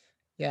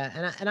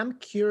 Yeah, and I'm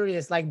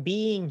curious, like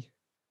being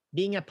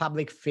a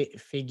public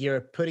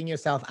figure, putting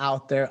yourself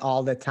out there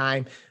all the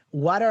time.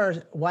 What are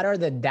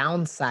the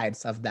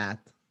downsides of that?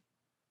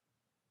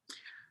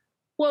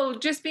 Well,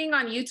 just being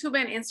on YouTube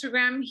and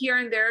Instagram here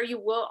and there, you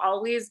will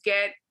always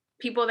get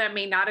people that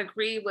may not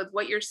agree with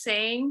what you're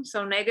saying.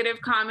 So negative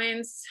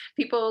comments,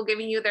 people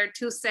giving you their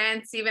 2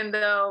 cents, even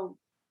though,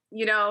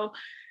 you know,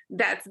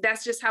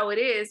 that's just how it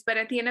is. But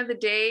at the end of the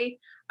day,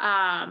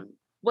 um,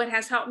 what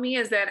has helped me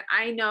is that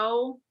I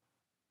know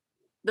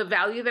the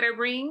value that I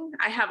bring.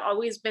 I have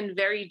always been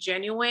very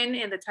genuine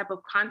in the type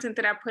of content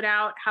that I put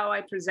out, how I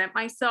present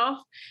myself.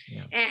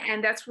 Yeah.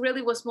 And that's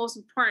really what's most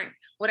important.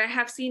 What I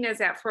have seen is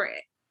that for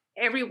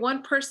every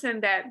one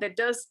person that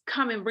does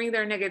come and bring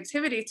their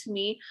negativity to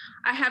me,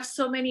 I have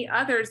so many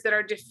others that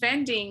are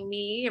defending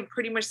me and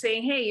pretty much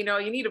saying, hey,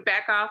 you need to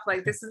back off.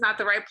 Like, this is not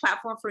the right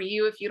platform for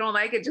you. If you don't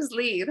like it, just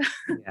leave.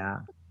 Yeah.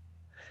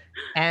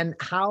 And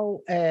how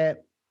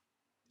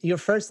your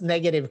first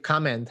negative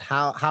comment,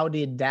 how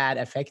did that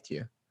affect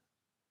you?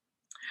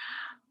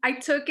 I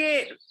took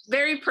it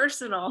very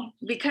personal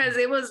because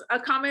it was a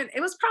comment. It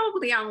was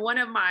probably on one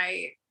of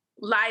my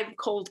live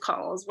cold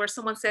calls where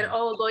someone said, Yeah.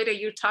 "Oh, Loida,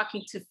 you're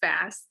talking too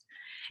fast."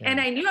 Yeah. And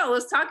I knew I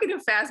was talking too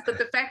fast, but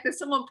the fact that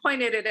someone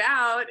pointed it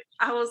out,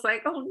 I was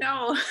like, "Oh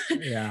no."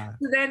 Yeah.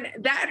 So then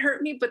that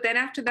hurt me. But then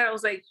after that, I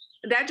was like,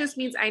 that just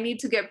means I need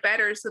to get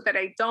better so that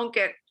I don't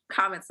get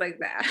comments like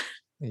that.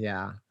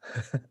 Yeah.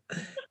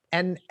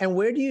 And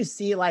where do you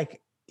see,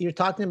 like, you're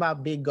talking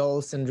about big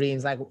goals and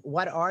dreams, like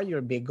what are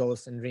your big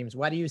goals and dreams?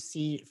 What do you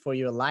see for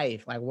your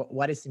life? Like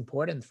what is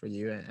important for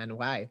you, and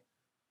why?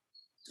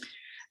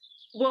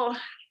 Well,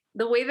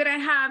 the way that I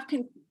have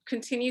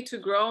continued to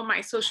grow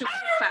my social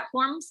media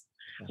platforms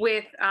Yeah.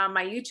 with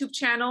my YouTube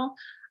channel,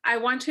 I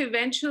want to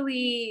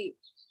eventually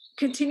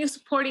continue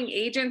supporting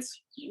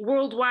agents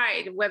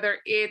worldwide, whether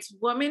it's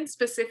women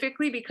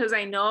specifically, because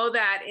I know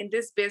that in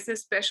this business,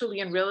 especially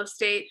in real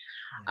estate,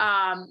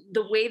 Yeah.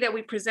 the way that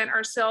we present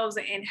ourselves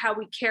and how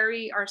we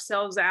carry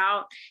ourselves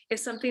out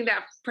is something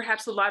that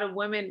perhaps a lot of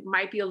women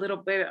might be a little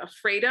bit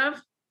afraid of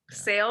Yeah.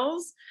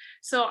 sales.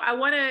 So I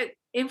want to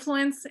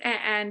influence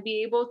and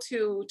be able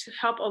to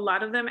help a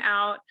lot of them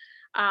out.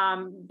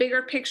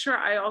 Bigger picture,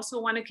 I also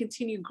want to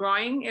continue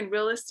growing in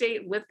real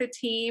estate with the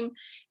team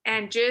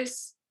and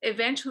just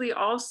eventually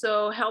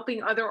also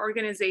helping other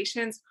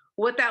organizations.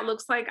 What that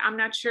looks like, I'm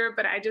not sure,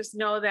 but I just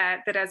know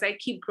that as I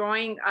keep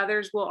growing,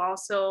 others will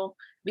also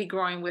be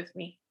growing with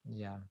me.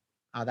 Yeah.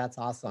 Oh, that's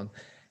awesome.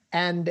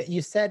 And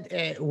you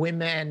said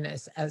women,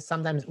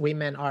 sometimes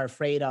women are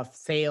afraid of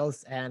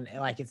sales, and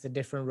like it's a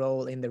different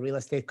role in the real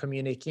estate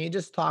community. Can you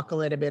just talk a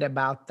little bit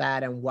about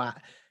that, and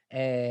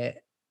uh,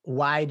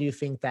 why do you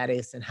think that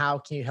is, and how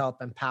can you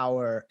help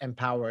empower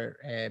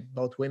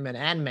both women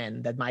and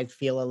men that might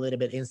feel a little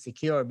bit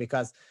insecure,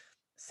 because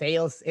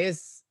sales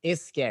is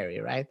scary,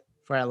 right?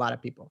 For a lot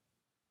of people.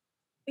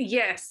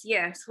 Yes,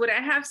 yes. What I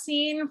have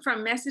seen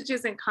from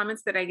messages and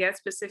comments that I get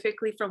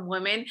specifically from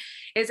women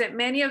is that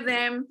many of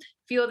them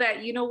feel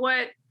that, you know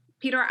what,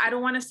 Peter, I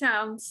don't want to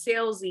sound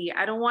salesy.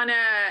 I don't want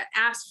to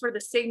ask for the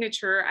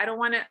signature. I don't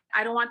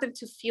want them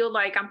to feel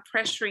like I'm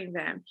pressuring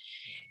them.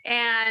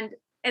 And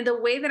and the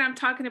way that I'm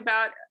talking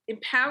about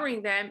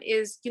empowering them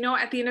is,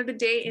 at the end of the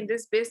day in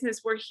this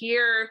business, we're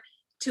here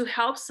to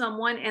help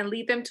someone and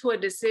lead them to a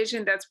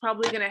decision that's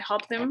probably going to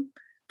help them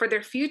for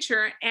their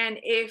future. And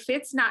if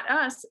it's not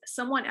us,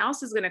 someone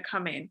else is going to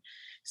come in.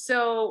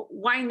 So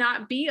why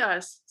not be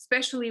us,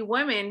 especially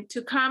women,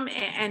 to come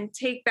and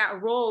take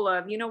that role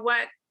of, you know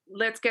what,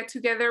 let's get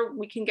together.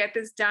 We can get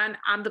this done.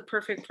 I'm the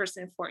perfect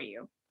person for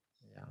you.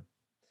 Yeah.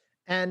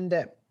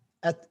 And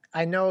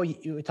I know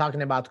you were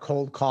talking about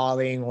cold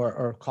calling,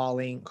 or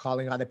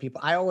calling other people.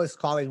 I always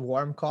call it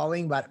warm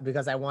calling, but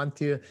because I want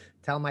to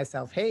tell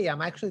myself, hey,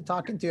 I'm actually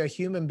talking to a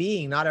human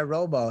being, not a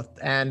robot.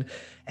 And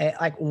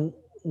like,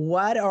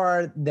 what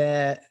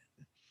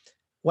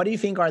do you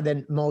think are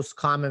the most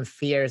common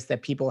fears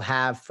that people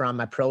have from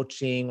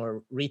approaching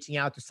or reaching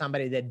out to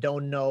somebody that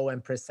don't know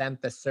and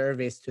present the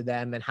service to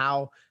them, and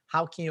how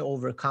can you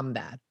overcome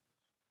that?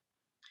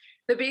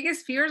 The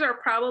biggest fears are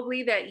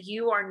probably that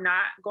you are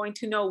not going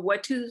to know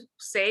what to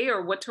say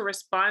or what to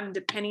respond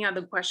depending on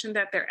the question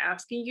that they're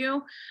asking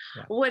you.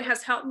 Yeah. What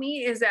has helped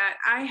me is that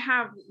I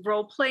have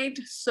role played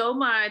so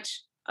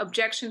much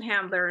objection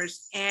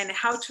handlers and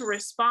how to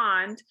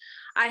respond.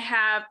 I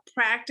have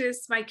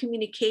practiced my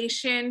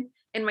communication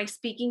and my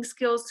speaking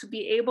skills to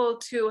be able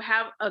to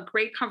have a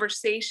great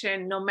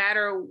conversation no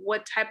matter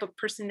what type of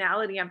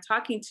personality I'm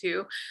talking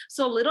to.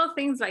 So little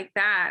things like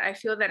that, I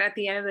feel that at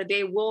the end of the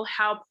day will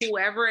help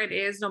whoever it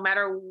is, no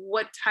matter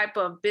what type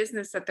of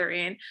business that they're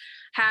in,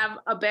 have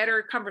a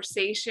better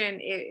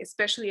conversation,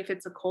 especially if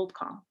it's a cold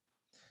call.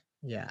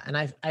 Yeah, and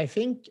I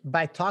think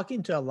by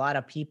talking to a lot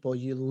of people,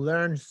 you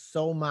learn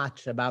so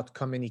much about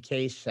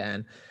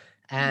communication,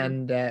 Mhm.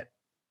 and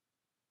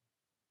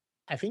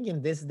I think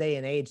in this day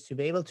and age, to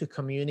be able to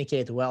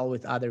communicate well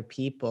with other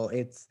people,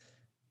 it's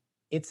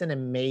an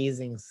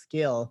amazing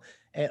skill.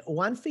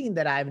 One thing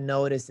that I've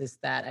noticed is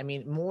that, I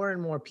mean, more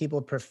and more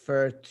people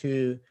prefer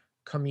to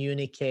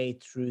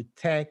communicate through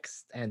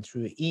text and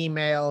through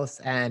emails,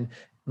 and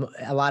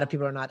a lot of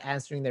people are not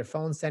answering their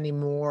phones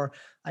anymore.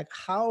 Like,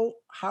 how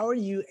are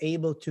you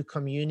able to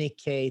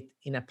communicate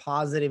in a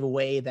positive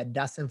way that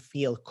doesn't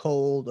feel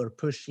cold or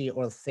pushy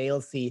or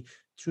salesy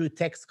through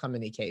text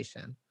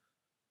communication?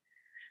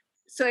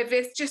 So if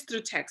it's just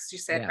through text, you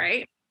said, Yeah.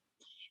 right?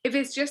 If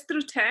it's just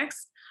through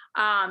text,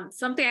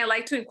 something I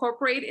like to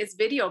incorporate is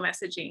video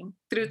messaging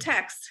through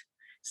text.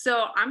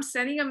 So I'm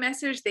sending a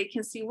message, they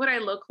can see what I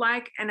look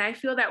like. And I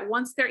feel that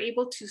once they're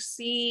able to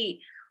see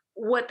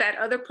what that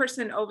other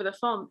person over the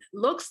phone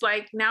looks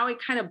like, now it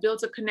kind of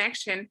builds a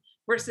connection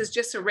versus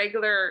just a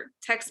regular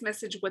text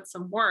message with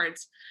some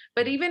words.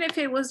 But even if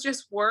it was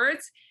just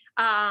words,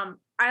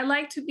 I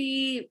like to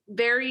be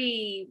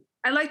very,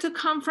 I like to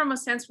come from a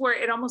sense where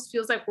it almost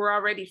feels like we're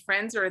already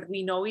friends or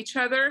we know each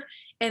other.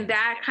 And Yeah.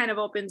 that kind of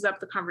opens up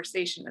the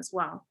conversation as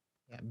well.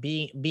 Yeah,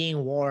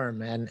 being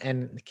warm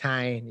and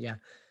kind. Yeah.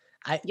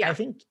 I Yeah.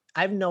 think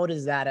I've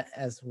noticed that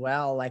as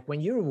well. Like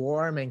when you're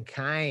warm and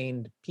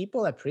kind,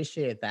 people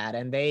appreciate that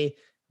and they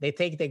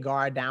take the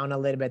guard down a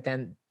little bit.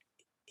 And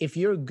if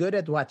you're good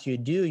at what you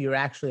do, you're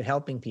actually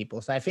helping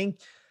people. So I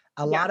think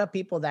a Yeah. lot of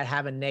people that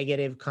have a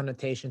negative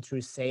connotation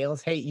through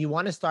sales, hey, you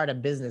want to start a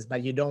business,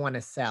 but you don't want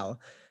to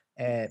sell.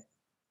 Uh,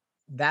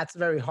 that's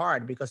very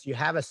hard because you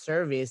have a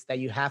service that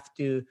you have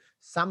to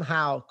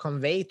somehow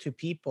convey to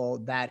people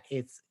that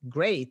it's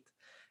great.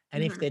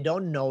 And if Mhm. they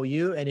don't know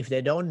you and if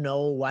they don't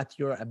know what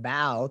you're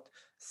about,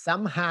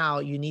 somehow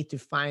you need to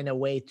find a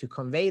way to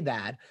convey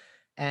that.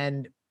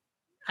 And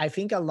I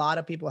think a lot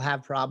of people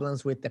have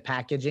problems with the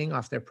packaging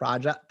of their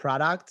project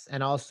products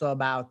and also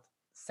about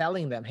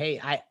selling them. Hey,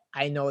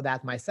 I know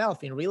that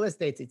myself in real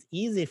estate it's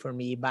easy for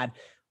me, but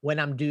when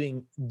I'm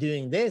doing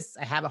this,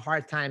 I have a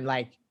hard time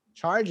like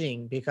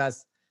charging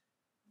because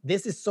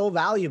this is so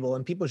valuable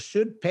and people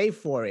should pay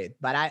for it,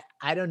 but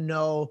I don't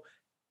know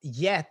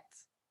yet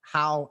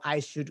how I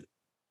should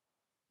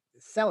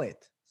sell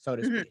it, so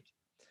to Mhm. speak.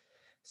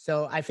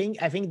 So I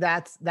think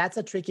that's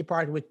a tricky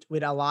part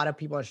with a lot of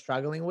people are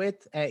struggling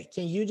with.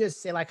 Can you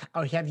just say like,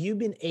 or have you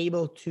been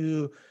able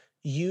to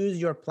use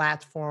your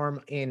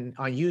platform in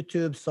on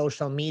YouTube,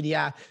 social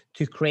media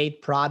to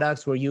create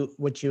products where you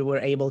which you were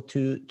able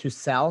to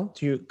sell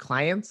to your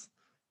clients?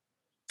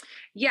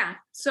 Yeah.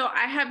 So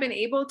I have been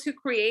able to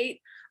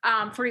create,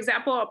 for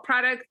example, a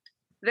product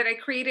that I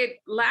created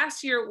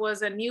last year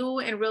was a new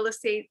and real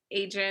estate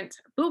agent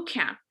boot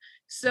camp.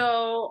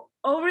 So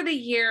over the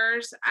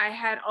years, I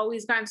had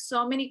always gotten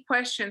so many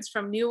questions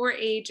from newer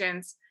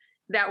agents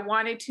that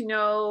wanted to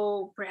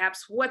know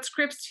perhaps what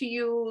scripts to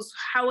use,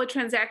 how a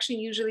transaction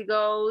usually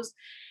goes.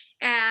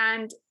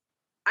 And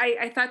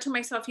I thought to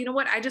myself, you know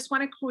what? I just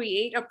want to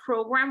create a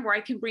program where I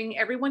can bring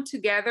everyone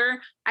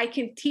together. I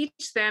can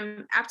teach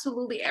them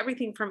absolutely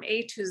everything from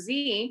A to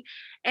Z.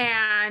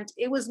 And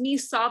it was me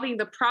solving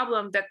the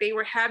problem that they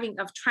were having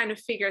of trying to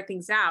figure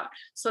things out.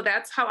 So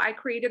that's how I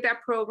created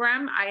that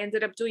program. I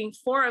ended up doing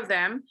four of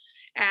them.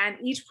 And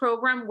each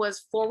program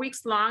was 4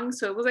 weeks long.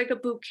 So it was like a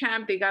boot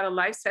camp. They got a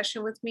live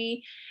session with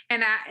me.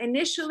 And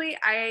initially,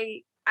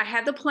 I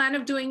had the plan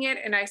of doing it.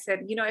 And I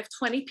said, you know, if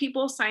 20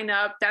 people sign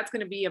up, that's going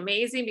to be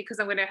amazing because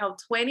I'm going to help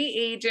 20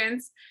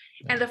 agents.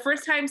 Yeah. And the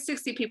first time,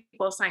 60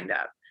 people signed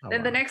up. Oh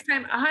Then the wow. next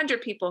time,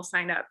 100 people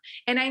signed up.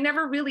 And I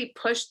never really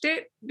pushed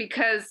it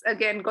because,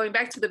 again, going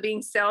back to the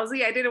being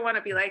salesy, I didn't want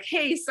to be like,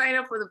 hey, sign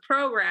up for the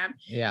program.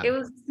 Yeah. It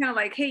was kind of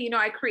like, hey, you know,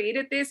 I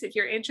created this. If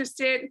you're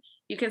interested,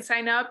 you can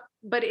sign up.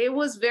 But it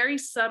was very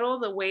subtle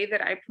the way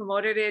that I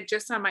promoted it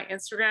just on my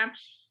Instagram.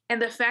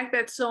 And the fact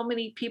that so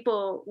many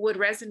people would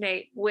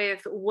resonate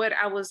with what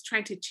I was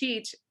trying to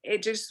teach,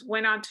 it just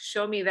went on to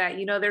show me that,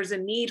 you know, there's a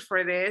need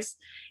for this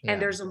and Yeah.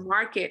 there's a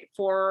market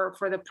for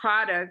the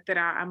product that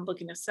I'm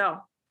looking to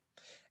sell.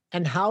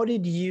 And how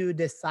did you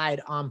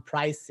decide on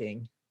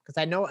pricing?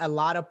 Because I know a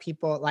lot of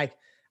people like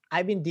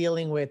I've been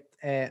dealing with.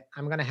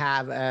 I'm gonna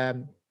have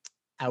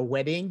a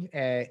wedding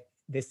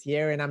this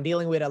year, and I'm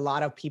dealing with a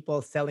lot of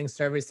people selling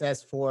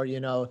services for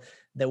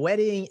the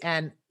wedding.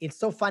 And it's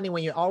so funny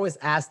when you always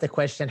ask the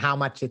question how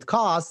much it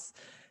costs.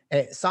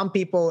 Some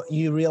people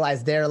you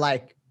realize they're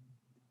like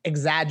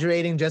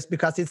exaggerating just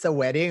because it's a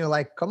wedding.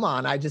 Like, come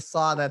on, I just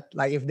saw that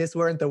like if this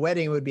weren't a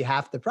wedding, it would be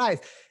half the price.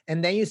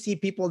 And then you see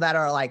people that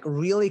are like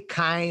really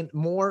kind,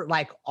 more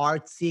like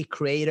artsy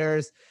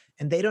creators,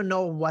 and they don't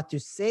know what to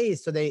say.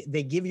 So they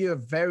give you a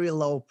very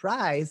low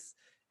price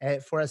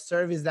for a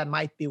service that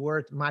might be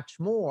worth much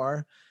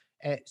more.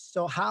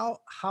 So how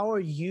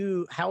have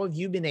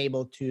you been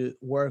able to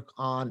work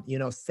on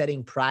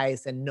setting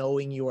price and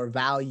knowing your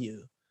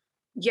value?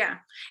 Yeah.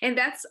 And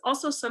that's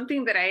also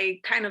something that I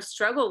kind of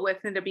struggled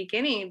with in the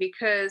beginning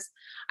because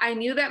I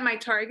knew that my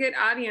target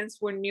audience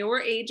were newer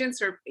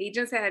agents or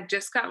agents that had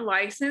just gotten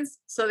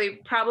licensed. So they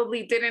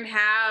probably didn't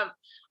have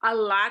a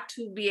lot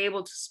to be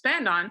able to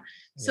spend on.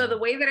 So Yeah. the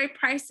way that I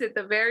priced it,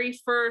 the very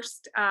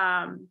first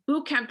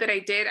boot camp that I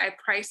did, I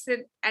priced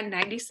it at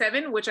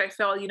 97, which I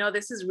felt, you know,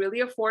 this is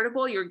really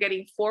affordable. You're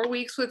getting 4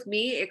 weeks with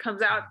me. It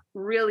comes out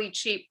really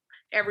cheap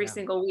every Yeah.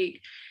 single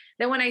week.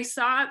 Then when I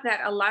saw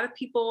that a lot of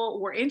people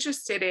were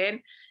interested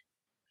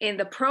in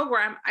the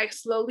program, I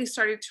slowly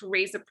started to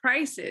raise the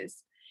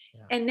prices.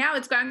 Yeah. And now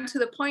it's gotten to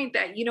the point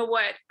that, you know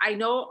what, I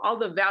know all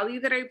the value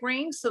that I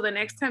bring. So the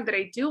next time that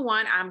I do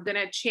one, I'm going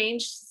to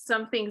change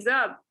some things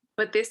up.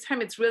 But this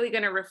time it's really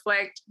going to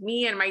reflect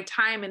me and my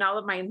time and all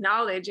of my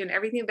knowledge and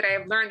everything that I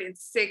have learned in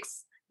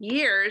 6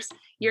 years.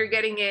 You're Yeah.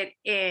 getting it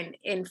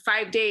in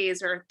 5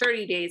 days or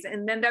 30 days.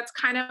 And then that's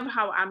kind of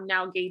how I'm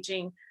now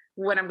gauging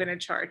what I'm going to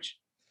charge.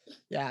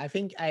 Yeah, I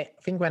think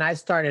when I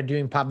started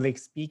doing public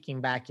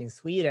speaking back in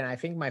Sweden, I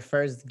think my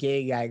first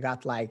gig I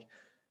got like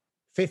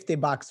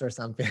 $50 or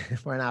something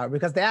for an hour,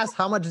 because they asked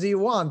how much do you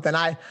want, and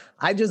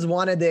I just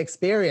wanted the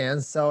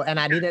experience. So, and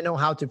I didn't know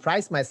how to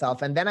price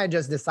myself, and then I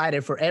just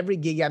decided for every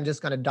gig I'm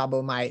just going to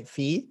double my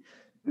fee.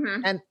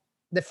 Mhm. And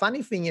the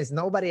funny thing is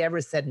nobody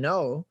ever said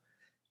no.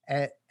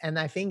 And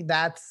I think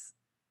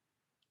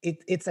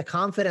it's a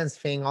confidence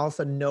thing,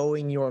 also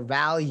knowing your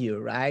value,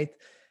 right?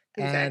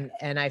 and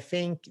Exactly. and I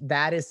think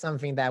that is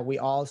something that we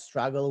all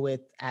struggle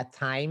with at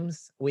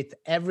times with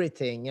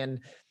everything. And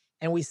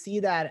we see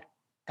that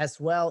as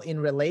well in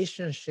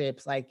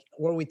relationships, like,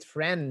 or with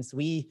friends.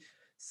 We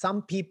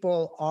Some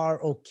people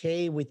are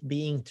okay with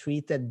being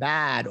treated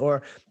bad,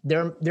 or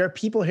there are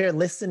people here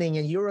listening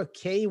and you're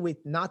okay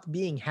with not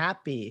being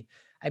happy.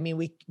 I mean,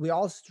 we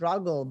all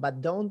struggle,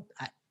 but don't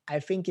I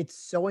think it's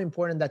so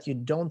important that you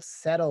don't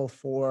settle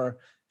for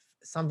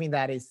something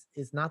that is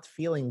not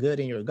feeling good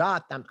in your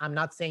gut. I'm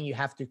not saying you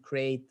have to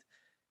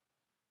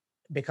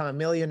become a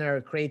millionaire,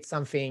 create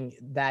something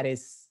that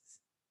is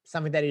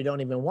something that you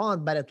don't even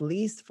want, but at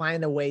least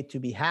find a way to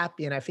be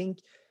happy. And I think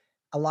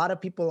a lot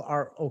of people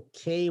are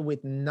okay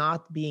with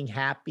not being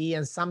happy.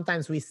 And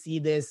sometimes we see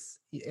this,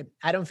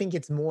 I don't think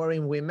it's more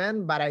in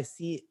women, but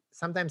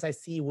sometimes I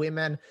see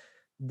women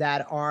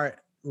that are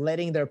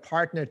letting their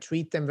partner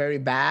treat them very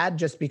bad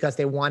just because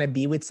they want to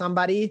be with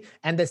somebody.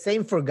 And the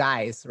same for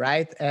guys,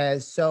 right?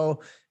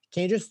 So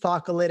can you just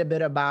talk a little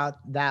bit about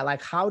that?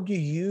 Like, how do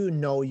you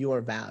know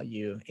your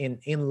value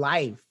in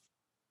life?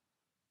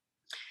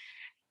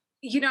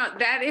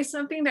 That is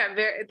something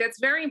that's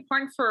very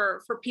important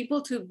for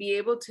people to be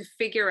able to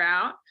figure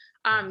out.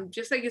 Yeah.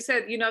 Just like you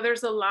said,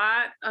 there's a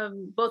lot of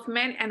both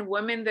men and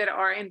women that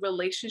are in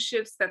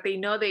relationships that they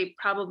know they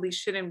probably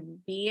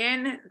shouldn't be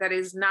in, that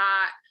is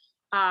not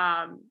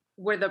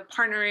where the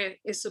partner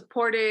is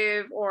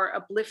supportive or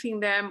uplifting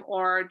them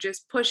or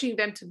just pushing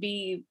them to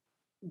be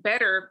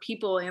better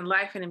people in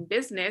life and in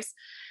business.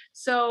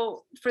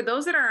 So for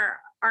those that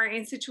are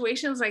in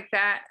situations like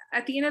that,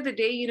 at the end of the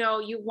day,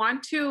 you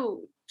want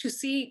to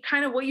see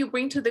kind of what you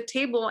bring to the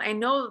table and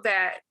know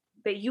that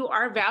you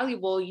are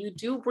valuable. You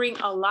do bring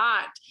a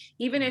lot,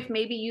 even if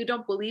maybe you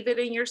don't believe it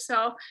in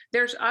yourself.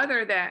 There's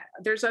other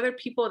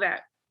people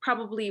that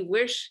probably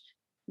wish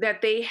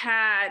that they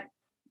had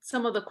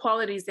some of the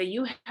qualities that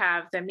you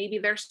have that maybe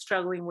they're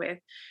struggling with.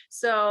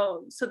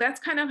 So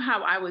that's kind of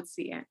how I would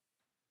see it.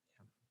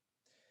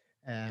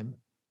 um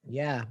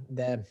yeah,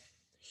 the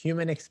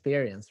human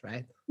experience,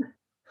 right?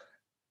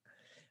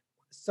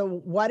 So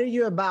what are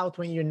you about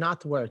when you're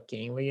not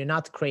working, when you're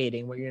not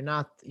creating, when you're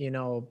not,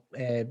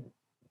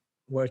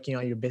 working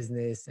on your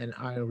business and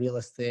on real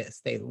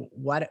estate?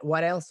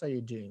 What else are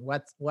you doing?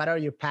 What are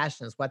your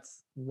passions?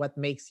 What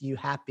makes you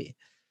happy?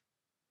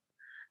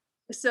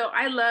 So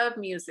I love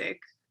music.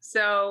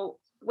 So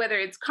whether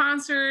it's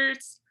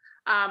concerts,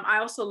 I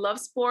also love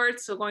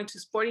sports. So going to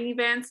sporting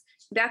events,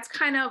 that's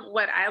kind of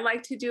what I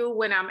like to do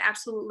when I'm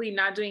absolutely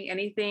not doing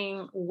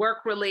anything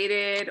work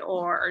related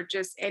or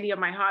just any of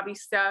my hobby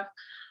stuff.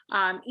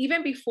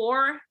 Even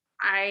before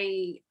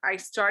I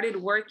started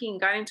working,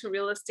 got into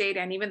real estate,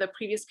 and even the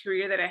previous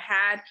career that I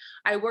had,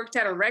 I worked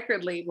at a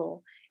record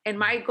label. And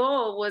my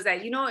goal was that,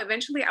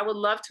 eventually I would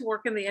love to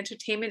work in the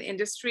entertainment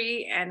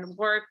industry and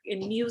work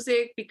in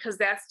music because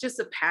that's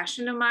just a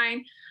passion of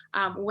mine.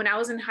 When I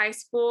was in high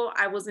school,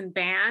 I was in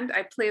band.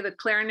 I play the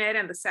clarinet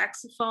and the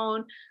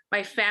saxophone.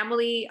 My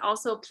family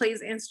also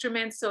plays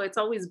instruments. So it's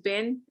always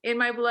been in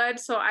my blood.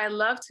 So I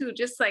love to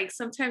just like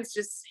sometimes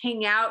just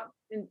hang out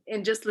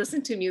and just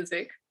listen to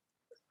music.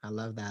 I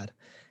love that.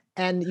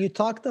 And you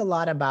talked a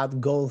lot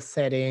about goal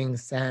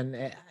settings,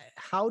 and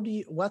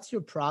what's your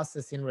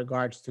process in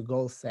regards to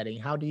goal setting?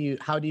 How do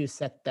you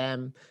set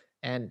them,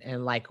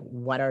 and like,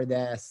 what are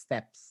the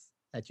steps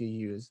that you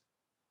use?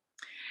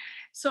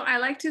 So I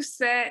like to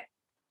set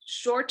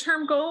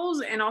short-term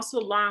goals and also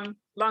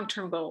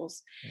long-term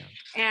goals. Yeah.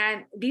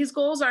 And these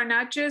goals are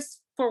not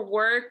just for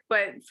work,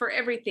 but for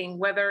everything,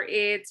 whether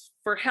it's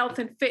for health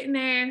and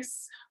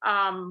fitness,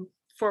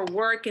 for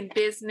work and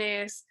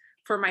business,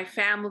 for my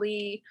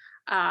family,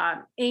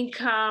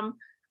 income.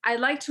 I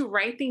like to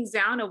write things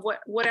down of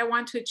what I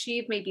want to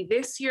achieve maybe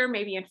this year,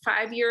 maybe in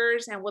 5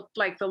 years, and what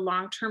like the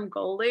long-term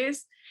goal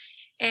is.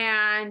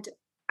 And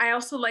I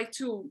also like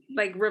to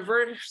like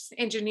reverse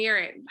engineer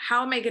it.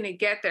 How am I going to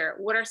get there?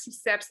 What are some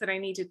steps that I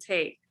need to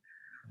take?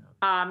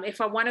 Yeah.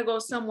 If I want to go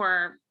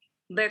somewhere,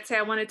 let's say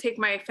I want to take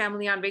my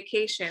family on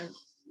vacation,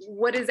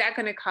 what is that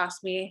going to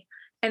cost me?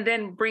 And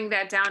then bring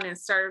that down and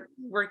start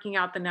working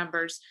out the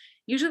numbers.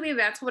 Usually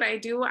that's what I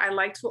do. I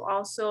like to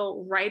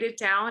also write it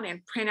down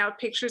and print out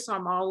pictures so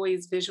I'm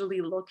always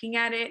visually looking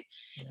at it.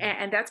 Yeah.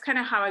 And that's kind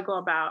of how I go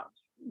about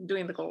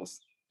doing the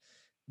goals.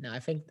 No, I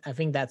think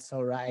that's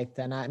so right.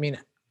 And I mean,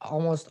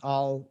 almost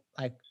all,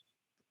 like,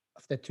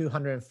 of the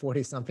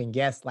 240 something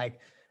guests, like,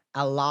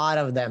 a lot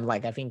of them,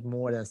 like, I think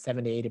more than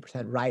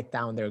 70-80% write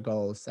down their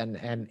goals. And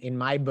in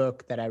my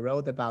book that I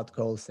wrote about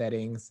goal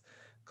settings,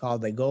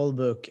 called the Goal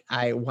Book,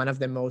 I one of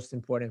the most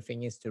important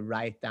thing is to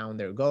write down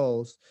their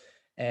goals.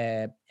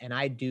 and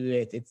I do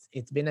it.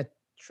 It's been a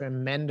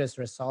tremendous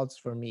results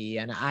for me,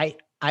 and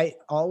I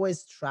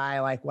always try,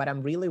 like what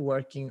I'm really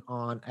working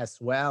on as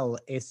well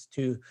is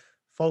to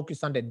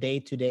focus on the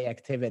day-to-day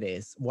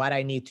activities, what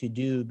I need to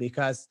do,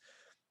 because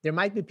there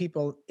might be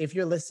people, if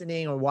you're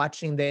listening or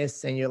watching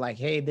this and you're like,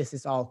 hey, this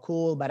is all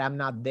cool, but I'm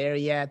not there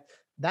yet.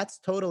 That's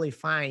totally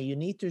fine. You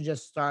need to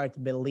just start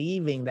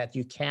believing that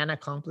you can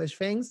accomplish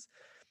things,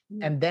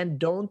 Yeah. and then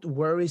don't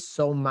worry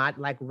so much.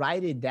 Like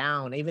write it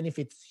down, even if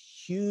it's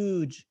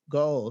huge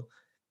goal.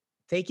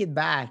 Take it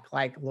back,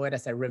 like Loida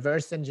said,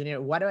 reverse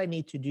engineer. What do I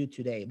need to do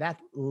today? That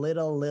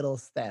little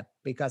step,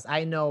 because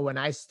I know when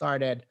I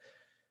started,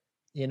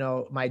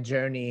 my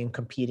journey in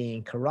competing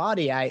in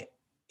karate, I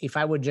if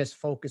I were just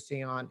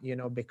focusing on,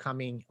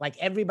 becoming like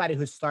everybody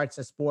who starts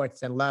a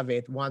sports and love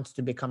it wants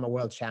to become a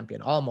world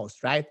champion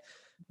almost, right?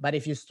 But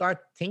if you start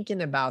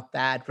thinking about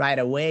that right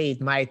away,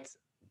 it might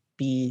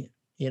be,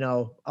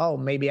 oh,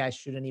 maybe I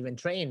shouldn't even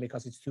train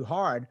because it's too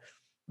hard.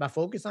 But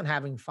focus on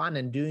having fun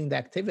and doing the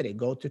activity,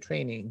 go to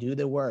training, do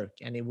the work,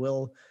 and it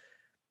will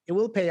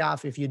pay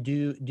off if you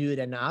do it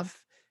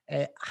enough.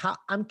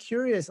 I'm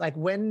curious, like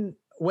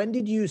when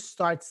did you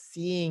start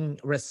seeing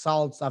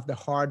results of the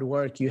hard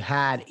work you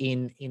had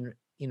in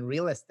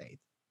real estate?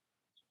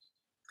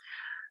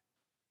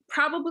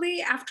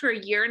 Probably after a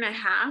year and a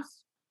half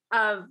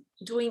of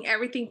doing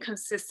everything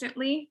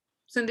consistently.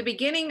 So in the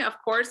beginning, of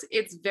course,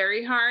 it's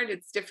very hard.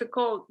 It's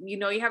difficult. You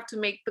have to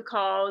make the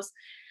calls,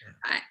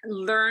 Yeah.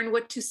 learn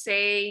what to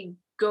say,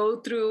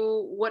 go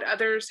through what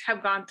others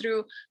have gone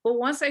through. But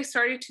once I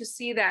started to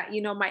see that,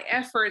 my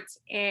efforts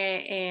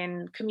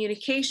and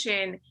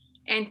communication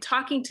and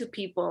talking to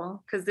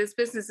people, because this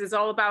business is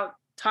all about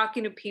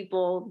talking to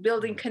people,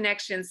 building Mm.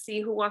 connections, see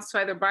who wants to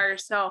either buy or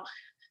sell.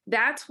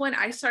 That's when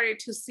I started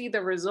to see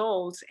the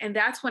results. And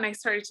that's when I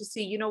started to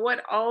see,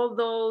 what, all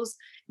those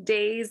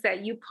days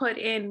that you put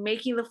in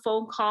making the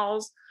phone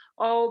calls,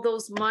 all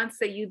those months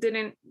that you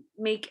didn't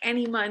make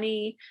any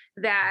money,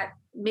 that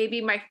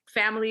maybe my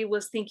family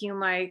was thinking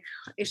like,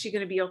 is she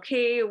going to be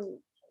okay?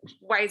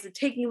 Why is it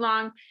taking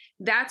long?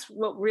 That's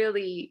what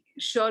really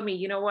showed me,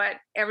 what,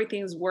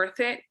 everything's worth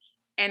it.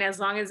 And as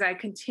long as I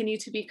continue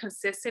to be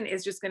consistent,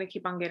 it's just going to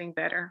keep on getting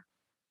better.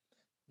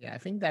 Yeah, I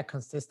think that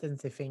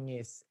consistency thing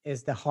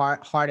is the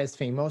hardest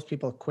thing. Most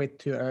people quit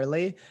too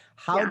early.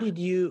 How Yeah. did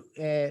you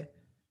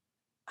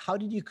how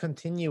did you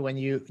continue when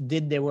you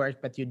did the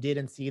work but you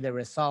didn't see the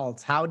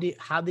results? How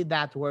did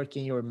that work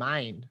in your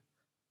mind?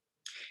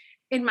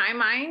 In my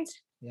mind,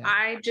 Yeah.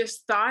 I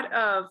just thought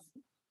of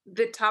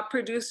the top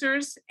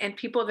producers and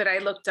people that I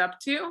looked up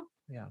to.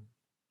 Yeah.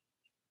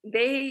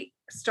 They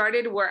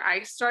started where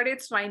I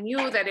started. So I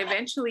knew that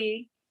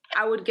eventually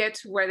I would get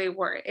to where they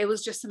were. It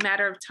was just a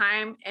matter of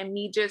time and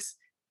me just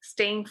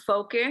staying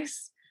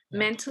focused, Yeah.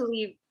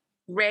 mentally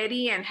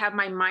ready, and have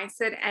my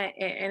mindset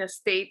in a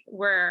state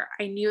where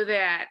I knew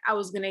that I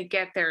was going to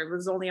get there. It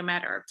was only a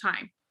matter of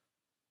time.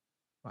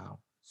 Wow.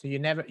 So you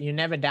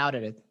never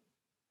doubted it.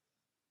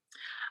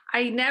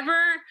 I never,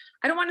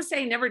 I don't want to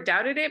say I never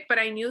doubted it, but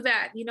I knew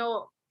that,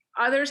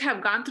 others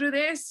have gone through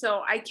this.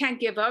 So I can't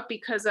give up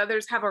because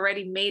others have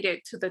already made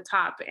it to the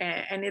top.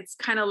 And it's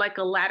kind of like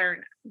a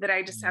ladder that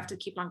I just have to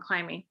keep on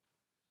climbing.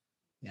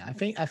 Yeah,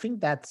 I think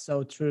that's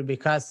so true,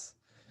 because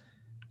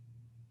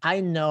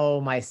I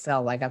know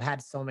myself, like I've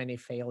had so many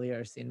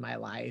failures in my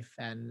life,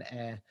 and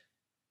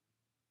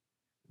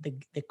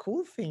the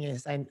cool thing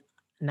is, I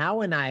now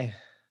when I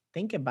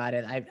think about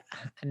it, I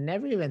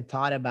never even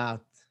thought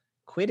about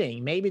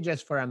quitting. Maybe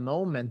just for a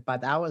moment,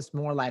 but I was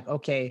more like,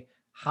 okay,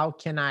 how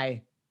can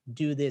I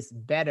do this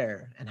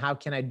better, and how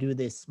can I do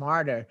this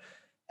smarter?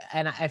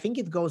 And I think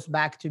it goes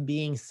back to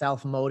being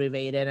self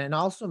motivated and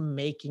also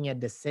making a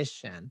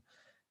decision.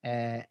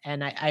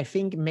 And I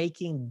think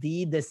making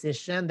the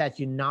decision that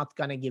you're not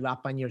going to give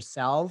up on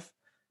yourself,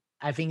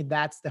 I think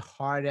that's the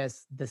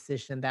hardest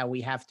decision that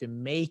we have to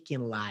make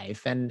in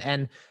life.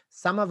 And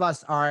some of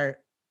us are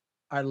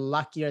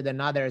luckier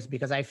than others,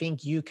 because I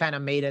think you kind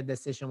of made a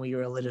decision when you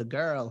were a little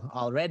girl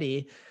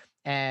already.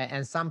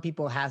 And some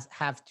people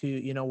have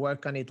to,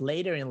 work on it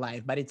later in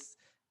life, but it's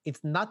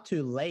not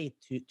too late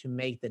to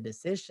make the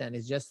decision.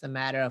 It's just a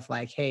matter of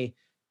like, hey,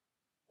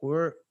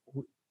 we're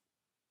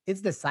it's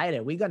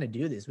decided, we're going to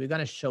do this, we're going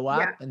to show Yeah.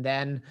 up, and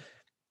then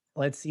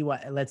let's see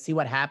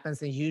what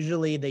happens. And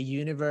usually the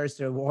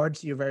universe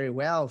rewards you very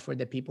well for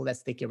the people that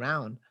stick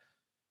around.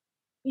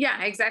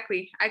 Yeah,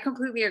 exactly. I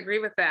completely agree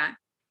with that.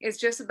 It's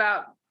just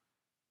about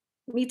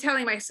me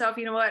telling myself,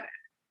 you know what?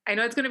 I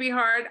know it's going to be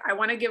hard. I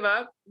want to give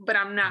up, but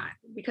I'm not,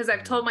 because I've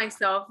Yeah. told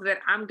myself that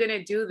I'm going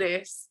to do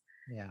this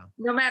Yeah.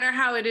 no matter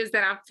how it is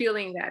that I'm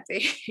feeling that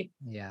day.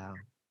 Yeah.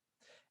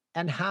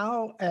 And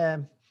how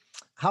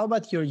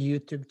about your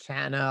YouTube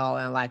channel,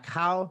 and like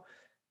how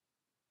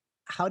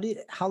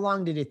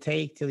long did it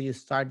take till you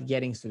start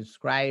getting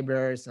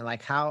subscribers, and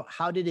like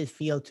how did it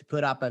feel to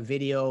put up a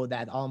video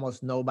that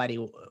almost nobody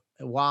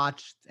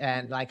watched,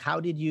 and like how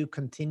did you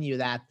continue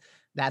that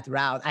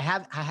route? I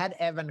had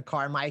Evan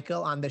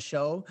Carmichael on the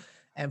show,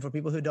 And for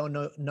people who don't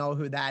know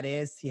who that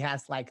is, he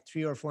has like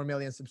 3 or 4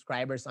 million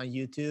subscribers on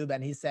YouTube.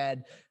 And he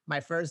said, my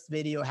first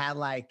video had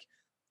like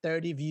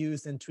 30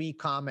 views and 3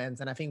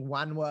 comments. And I think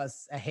one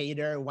was a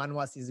hater, one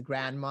was his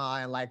grandma,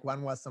 and like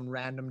one was some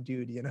random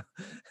dude, you know?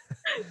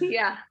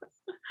 Yeah.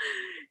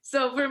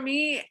 So for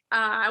me,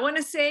 I want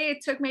to say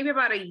it took maybe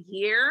about a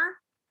year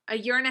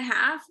and a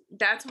half.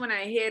 That's when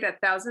I hit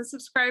 1,000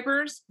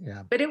 subscribers,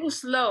 Yeah. but it was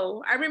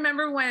slow. I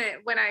remember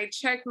when I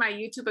checked my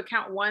YouTube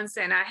account once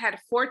and I had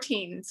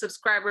 14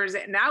 subscribers,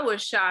 and I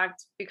was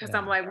shocked because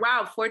I'm Yeah. like,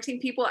 wow, 14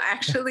 people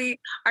actually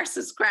are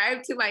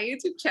subscribed to my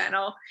YouTube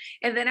channel.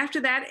 And then after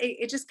that,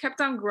 it just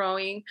kept on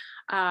growing.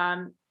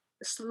 Um,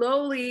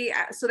 Slowly,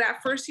 so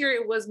that first year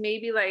it was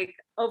maybe like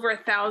over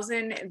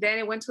 1,000, then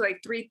it went to like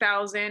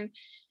 3,000,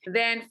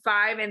 then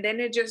five, and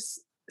then it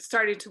just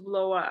started to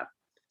blow up.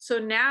 So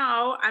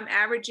now I'm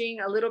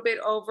averaging a little bit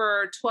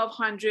over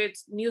 1,200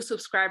 new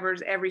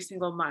subscribers every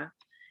single month.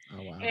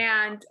 Oh, wow.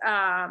 And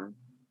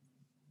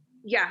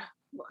yeah,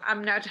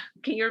 I'm not,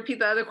 can you repeat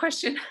the other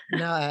question?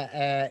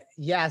 No,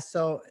 yeah.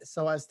 So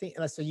I was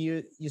thinking, so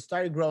you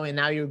started growing.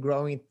 Now you're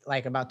growing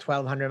like about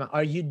 1,200.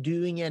 Are you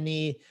doing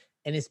any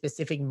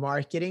specific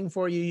marketing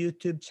for your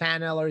YouTube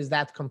channel, or is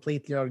that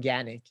completely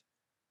organic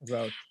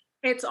growth?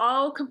 It's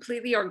all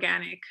completely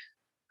organic.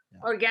 Yeah.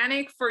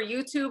 Organic for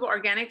YouTube,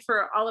 organic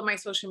for all of my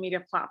social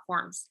media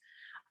platforms.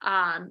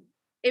 Um,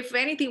 if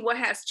anything, what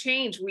has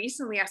changed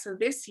recently as of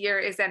this year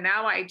is that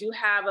now I do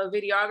have a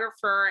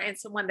videographer and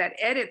someone that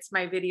edits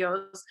my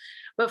videos.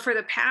 But for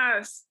the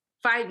past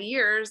 5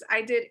 years,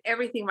 I did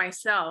everything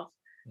myself.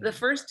 The Yeah.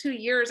 first 2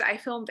 years, I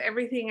filmed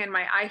everything in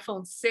my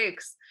iPhone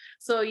 6.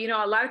 So,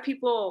 a lot of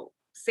people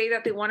say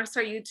that they want to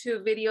start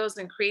YouTube videos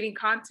and creating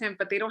content,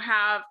 but they don't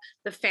have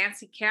the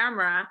fancy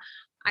camera.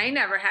 I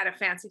never had a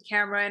fancy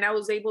camera, and I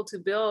was able to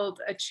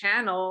build a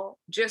channel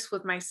just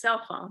with my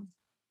cell phone.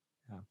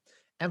 Yeah.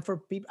 And for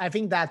people, I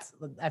think that's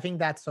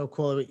so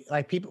cool.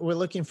 Like people, we're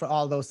looking for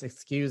all those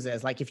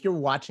excuses. Like if you're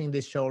watching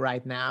this show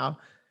right now,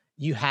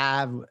 you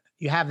have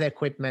you have the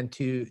equipment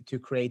to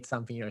create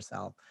something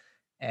yourself.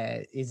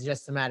 It's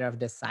just a matter of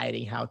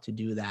deciding how to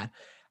do that.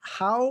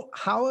 How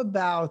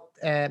about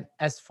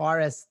as far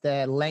as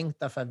the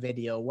length of a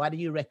video? What do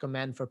you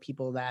recommend for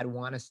people that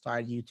want to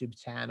start YouTube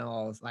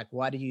channels? Like,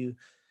 what do you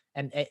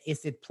and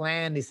is it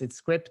planned? Is it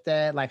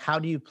scripted? Like, how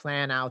do you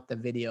plan out the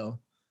video?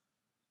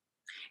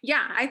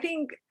 Yeah, I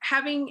think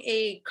having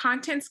a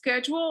content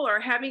schedule or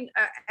having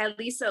at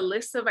least a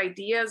list of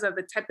ideas of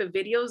the type of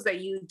videos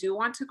that you do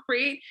want to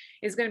create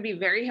is going to be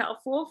very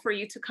helpful for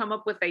you to come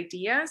up with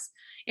ideas.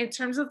 In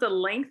terms of the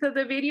length of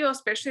the video,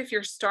 especially if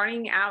you're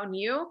starting out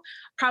new,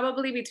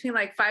 probably between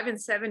like 5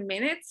 and 7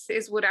 minutes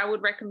is what I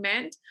would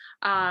recommend.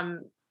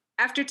 Um,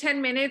 After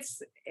 10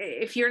 minutes,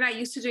 if you're not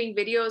used to doing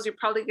videos, you're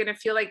probably going to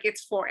feel like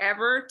it's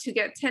forever to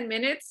get 10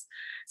 minutes.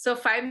 So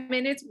 5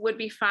 minutes would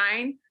be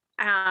fine.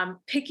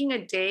 Picking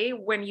a day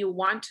when you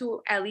want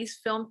to at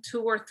least film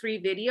 2 or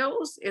 3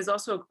 videos is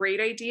also a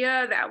great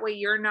idea. That way,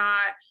 you're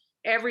not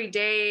every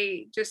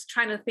day just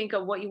trying to think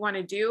of what you want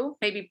to do.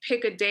 Maybe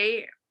pick a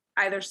day,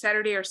 either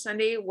Saturday or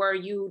Sunday, where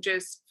you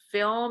just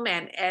film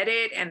and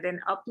edit and then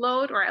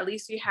upload, or at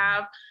least you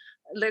have,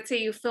 let's say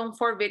you film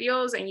 4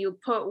 videos and you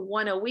put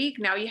one a week.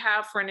 Now you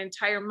have for an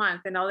entire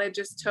month, and all that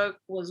just took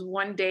was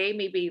one day,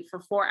 maybe for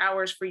 4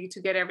 hours for you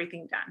to get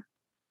everything done.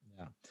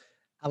 Yeah.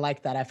 I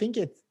like that. I think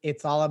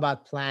it's all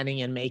about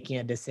planning and making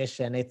a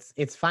decision.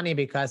 It's funny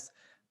because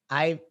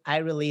I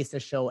release a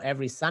show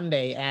every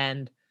Sunday,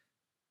 and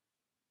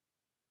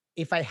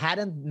if I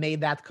hadn't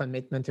made that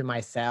commitment to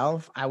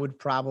myself, I would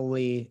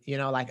probably,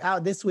 like,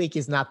 oh, this week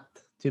is not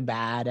too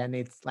bad. And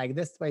it's like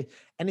this way.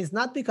 And it's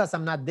not because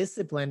I'm not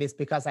disciplined, it's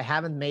because I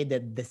haven't made the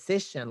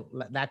decision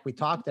that we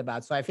talked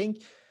about. So I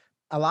think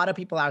a lot of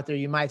people out there,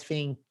 you might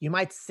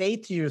say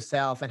to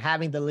yourself and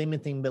having the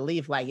limiting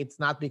belief, like, it's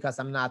not because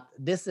I'm not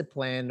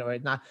disciplined or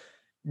it's not.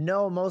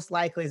 No, most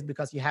likely it's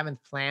because you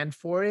haven't planned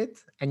for it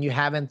and you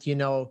haven't,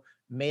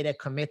 made a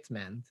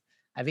commitment.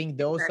 I think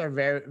those are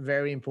very,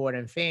 very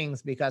important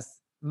things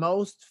because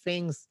most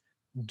things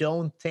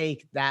don't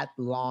take that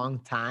long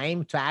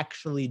time to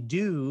actually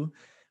do.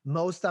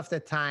 Most of the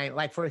time,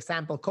 like for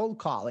example, cold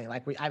calling,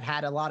 like I've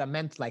had a lot of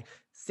mentors like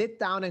sit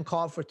down and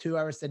call for 2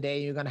 hours a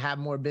day. You're going to have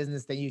more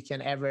business than you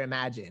can ever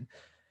imagine.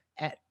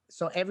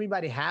 So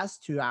everybody has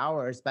 2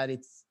 hours, but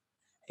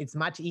it's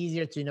much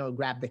easier to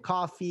grab the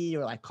coffee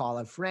or like call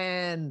a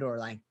friend or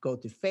like go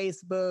to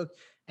Facebook.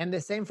 And the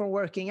same for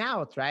working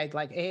out, right?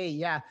 Like, hey,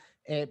 yeah,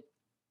 uh,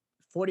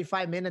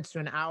 45 minutes to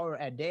an hour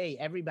a day,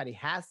 everybody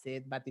has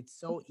it, but it's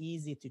so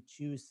easy to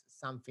choose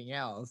something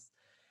else.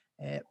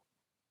 Uh,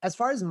 as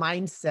far as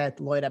mindset,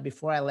 Loida,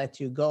 before I let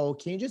you go,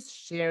 can you just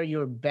share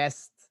your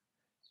best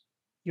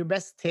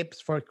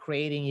tips for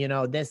creating,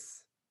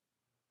 this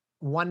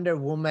Wonder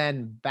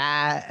Woman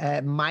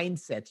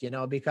mindset,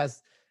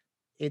 because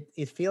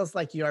it feels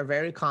like you are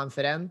very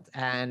confident,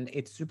 and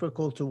it's super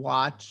cool to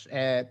watch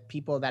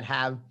people that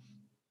have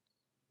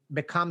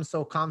become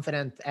so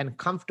confident and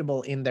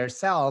comfortable in their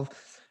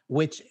self,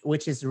 which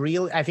is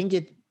real. I think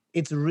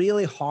it's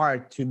really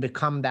hard to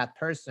become that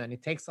person.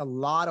 It takes a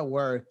lot of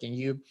work, and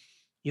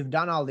you've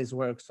done all this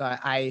work. So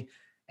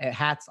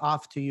hats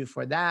off to you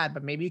for that.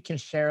 But maybe you can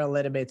share a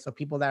little bit, so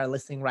people that are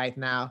listening right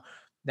now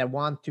that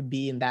want to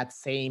be in that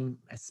same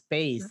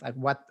space, like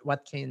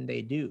what can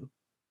they do?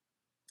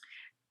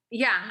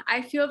 Yeah,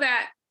 I feel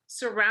that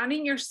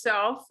surrounding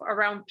yourself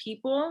around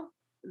people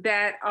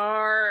that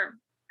are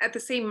at the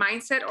same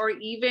mindset or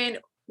even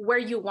where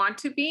you want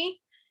to be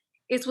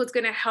is what's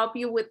going to help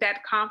you with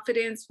that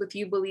confidence, with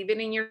you believing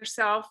in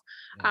yourself.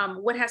 Yeah.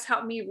 What has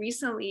helped me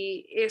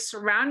recently is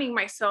surrounding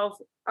myself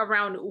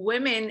around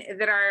women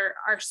that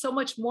are so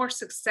much more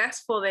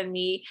successful than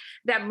me,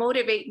 that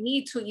motivate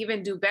me to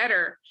even do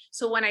better.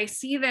 So when I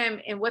see them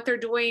and what they're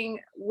doing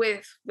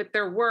with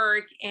their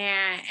work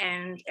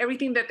and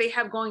everything that they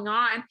have going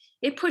on,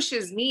 it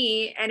pushes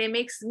me and it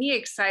makes me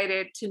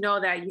excited to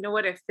know that, you know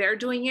what, if they're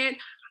doing it,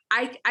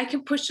 I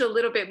can push a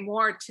little bit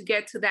more to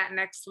get to that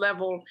next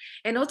level.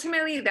 And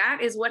ultimately, that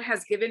is what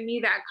has given me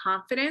that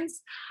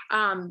confidence.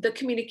 The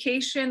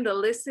communication, the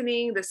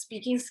listening, the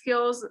speaking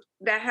skills,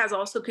 that has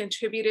also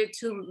contributed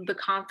to the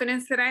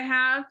confidence that I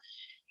have,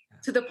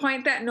 to the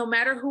point that no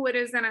matter who it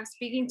is that I'm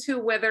speaking to,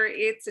 whether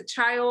it's a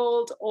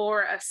child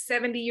or a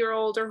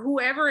 70-year-old or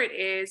whoever it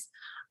is,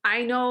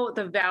 I know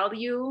the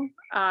value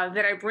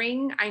that I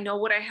bring. I know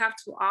what I have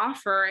to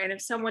offer. And if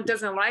someone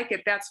doesn't like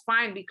it, that's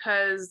fine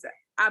because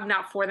I'm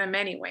not for them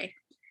anyway.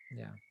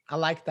 Yeah, I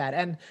like that.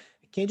 And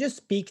can you just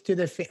speak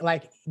to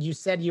like you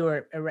said,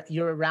 you're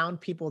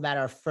around people that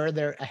are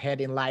further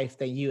ahead in life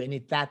than you,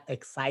 and that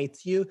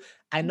excites you.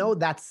 I know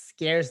that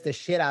scares the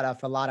shit out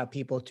of a lot of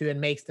people too, and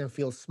makes them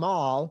feel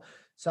small.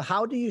 So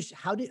how do you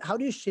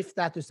shift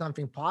that to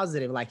something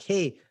positive? Like,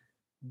 hey,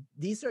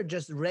 these are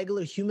just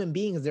regular human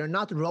beings. They're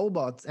not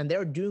robots, and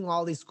they're doing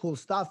all this cool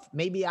stuff.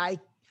 Maybe I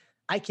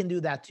can do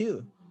that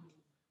too.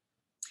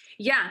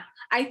 Yeah,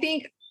 I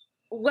think,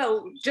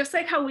 well, just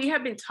like how we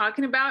have been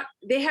talking about,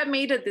 they have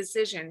made a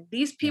decision.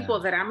 These Yeah. people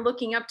that I'm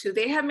looking up to,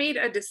 they have made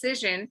a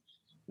decision.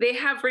 They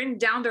have written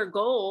down their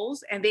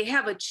goals and they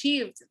have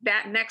achieved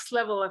that next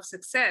level of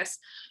success.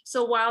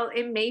 So while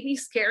it may be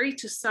scary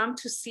to some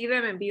to see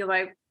them and be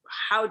like,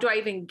 how do I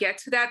even get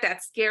to that?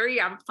 That's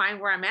scary. I'm fine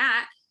where I'm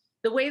at.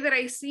 The way that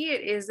I see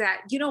it is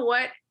that, you know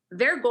what?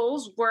 Their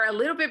goals were a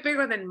little bit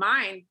bigger than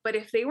mine, but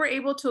if they were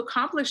able to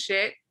accomplish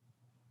it,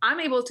 I'm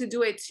able to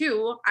do it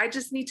too. I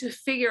just need to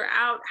figure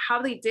out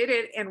how they did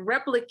it and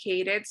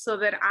replicate it so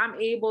that I'm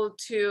able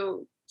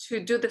to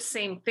do the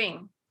same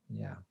thing.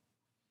 Yeah.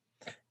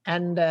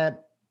 And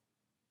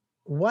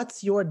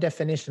what's your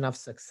definition of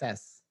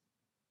success?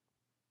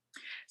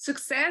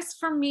 Success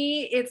for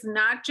me, it's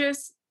not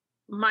just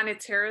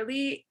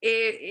monetarily,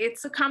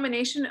 it's a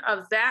combination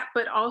of that,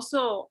 but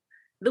also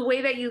the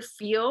way that you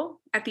feel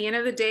at the end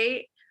of the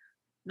day,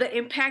 the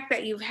impact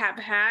that you have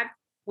had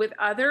with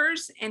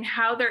others and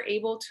how they're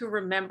able to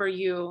remember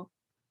you,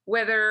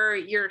 whether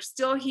you're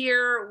still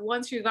here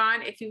once you're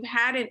gone. If you've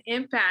had an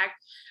impact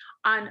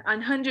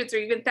on hundreds or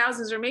even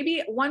thousands, or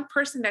maybe one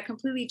person that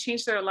completely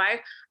changed their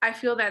life, I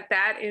feel that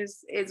that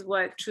is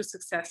what true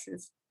success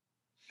is.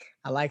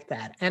 I like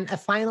that. And a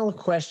final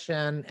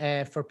question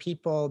for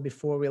people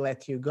before we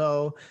let you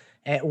go.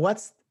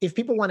 What's if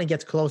people want to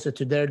get closer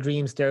to their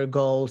dreams, their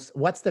goals,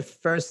 what's the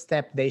first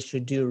step they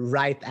should do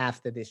right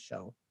after this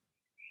show?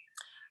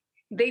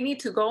 They need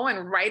to go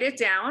and write it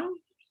down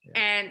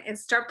Yeah. and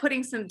start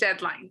putting some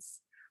deadlines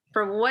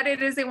for what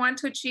it is they want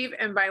to achieve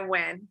and by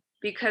when.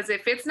 Because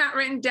if it's not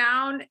written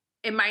down,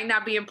 it might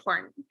not be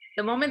important.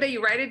 The moment that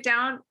you write it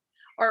down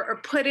or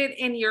put it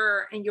in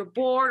your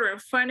board or in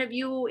front of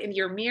you in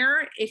your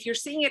mirror, if you're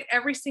seeing it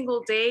every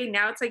single day,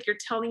 now it's like you're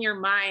telling your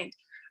mind,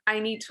 I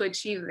need to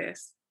achieve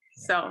this.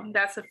 Yeah. So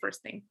that's the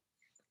first thing.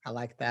 I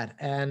like that.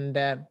 And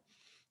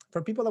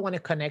for people that want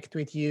to connect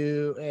with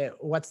you,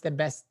 what's the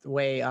best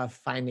way of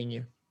finding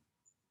you?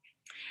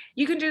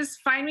 You can just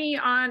find me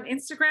on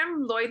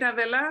Instagram, Loida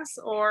Velas,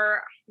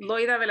 or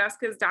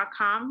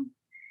loidavelasquez.com.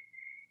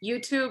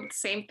 YouTube,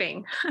 same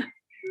thing.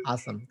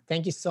 Awesome.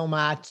 Thank you so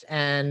much.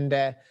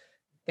 And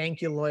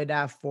thank you,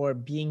 Loida, for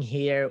being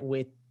here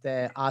with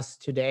us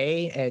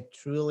today. I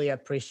truly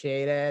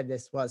appreciate it.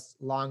 This was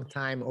long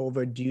time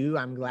overdue.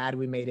 I'm glad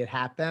we made it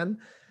happen.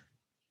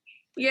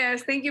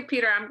 Yes, thank you,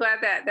 Peter. I'm glad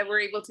that we're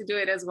able to do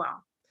it as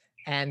well.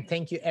 And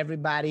thank you,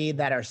 everybody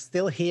that are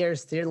still here,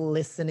 still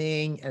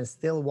listening, and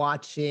still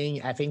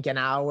watching. I think an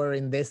hour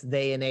in this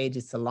day and age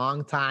is a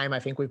long time. I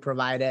think we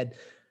provided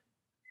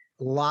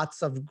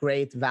lots of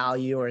great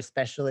value, or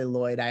especially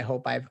Lloyd. I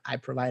hope I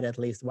provided at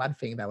least one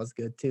thing that was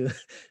good too.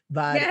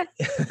 But Yes.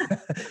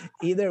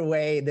 either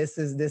way, this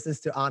is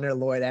to honor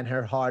Lloyd and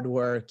her hard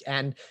work.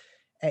 And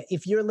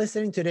if you're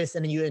listening to this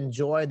and you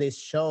enjoy this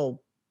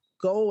show,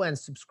 go and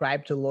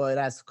subscribe to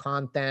Lloyd's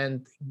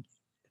content.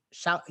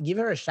 Give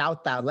her a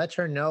shout out. Let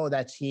her know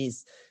that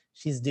she's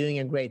doing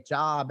a great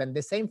job. And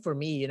the same for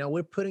me.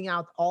 We're putting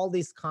out all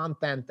this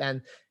content,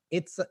 and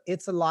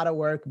it's a lot of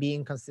work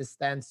being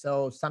consistent.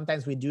 So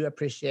sometimes we do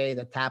appreciate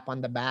a tap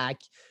on the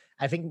back.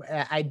 I think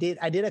I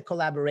did a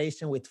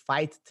collaboration with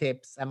Fight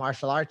Tips, a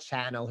martial arts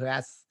channel who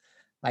has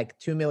like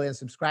 2 million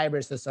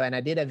subscribers or so, and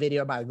I did a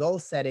video about goal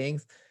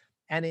settings,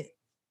 and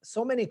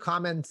so many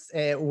comments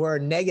were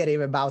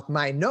negative about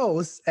my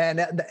nose, and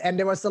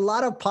there was a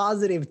lot of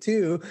positive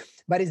too.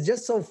 But it's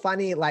just so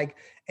funny, like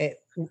uh,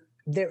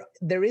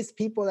 there is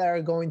people that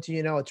are going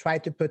to, try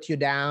to put you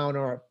down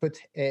or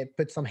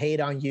put some hate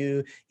on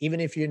you, even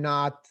if you're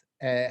not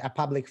a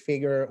public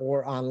figure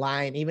or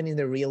online, even in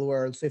the real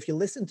world. So if you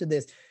listen to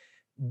this,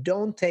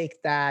 don't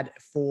take that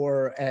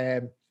for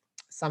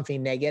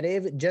something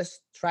negative.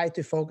 Just try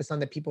to focus on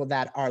the people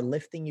that are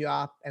lifting you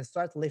up and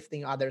start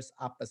lifting others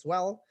up as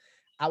well.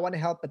 I want to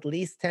help at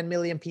least 10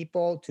 million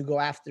people to go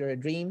after their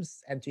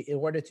dreams. And in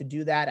order to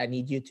do that, I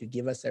need you to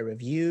give us a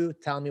review.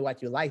 Tell me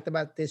what you liked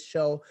about this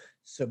show.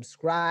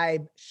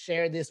 Subscribe,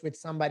 share this with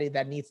somebody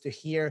that needs to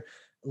hear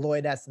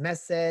Loida's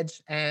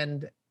message.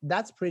 And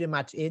that's pretty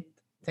much it.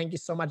 Thank you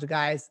so much,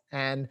 guys.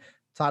 And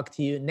talk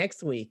to you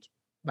next week.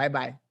 Bye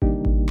bye.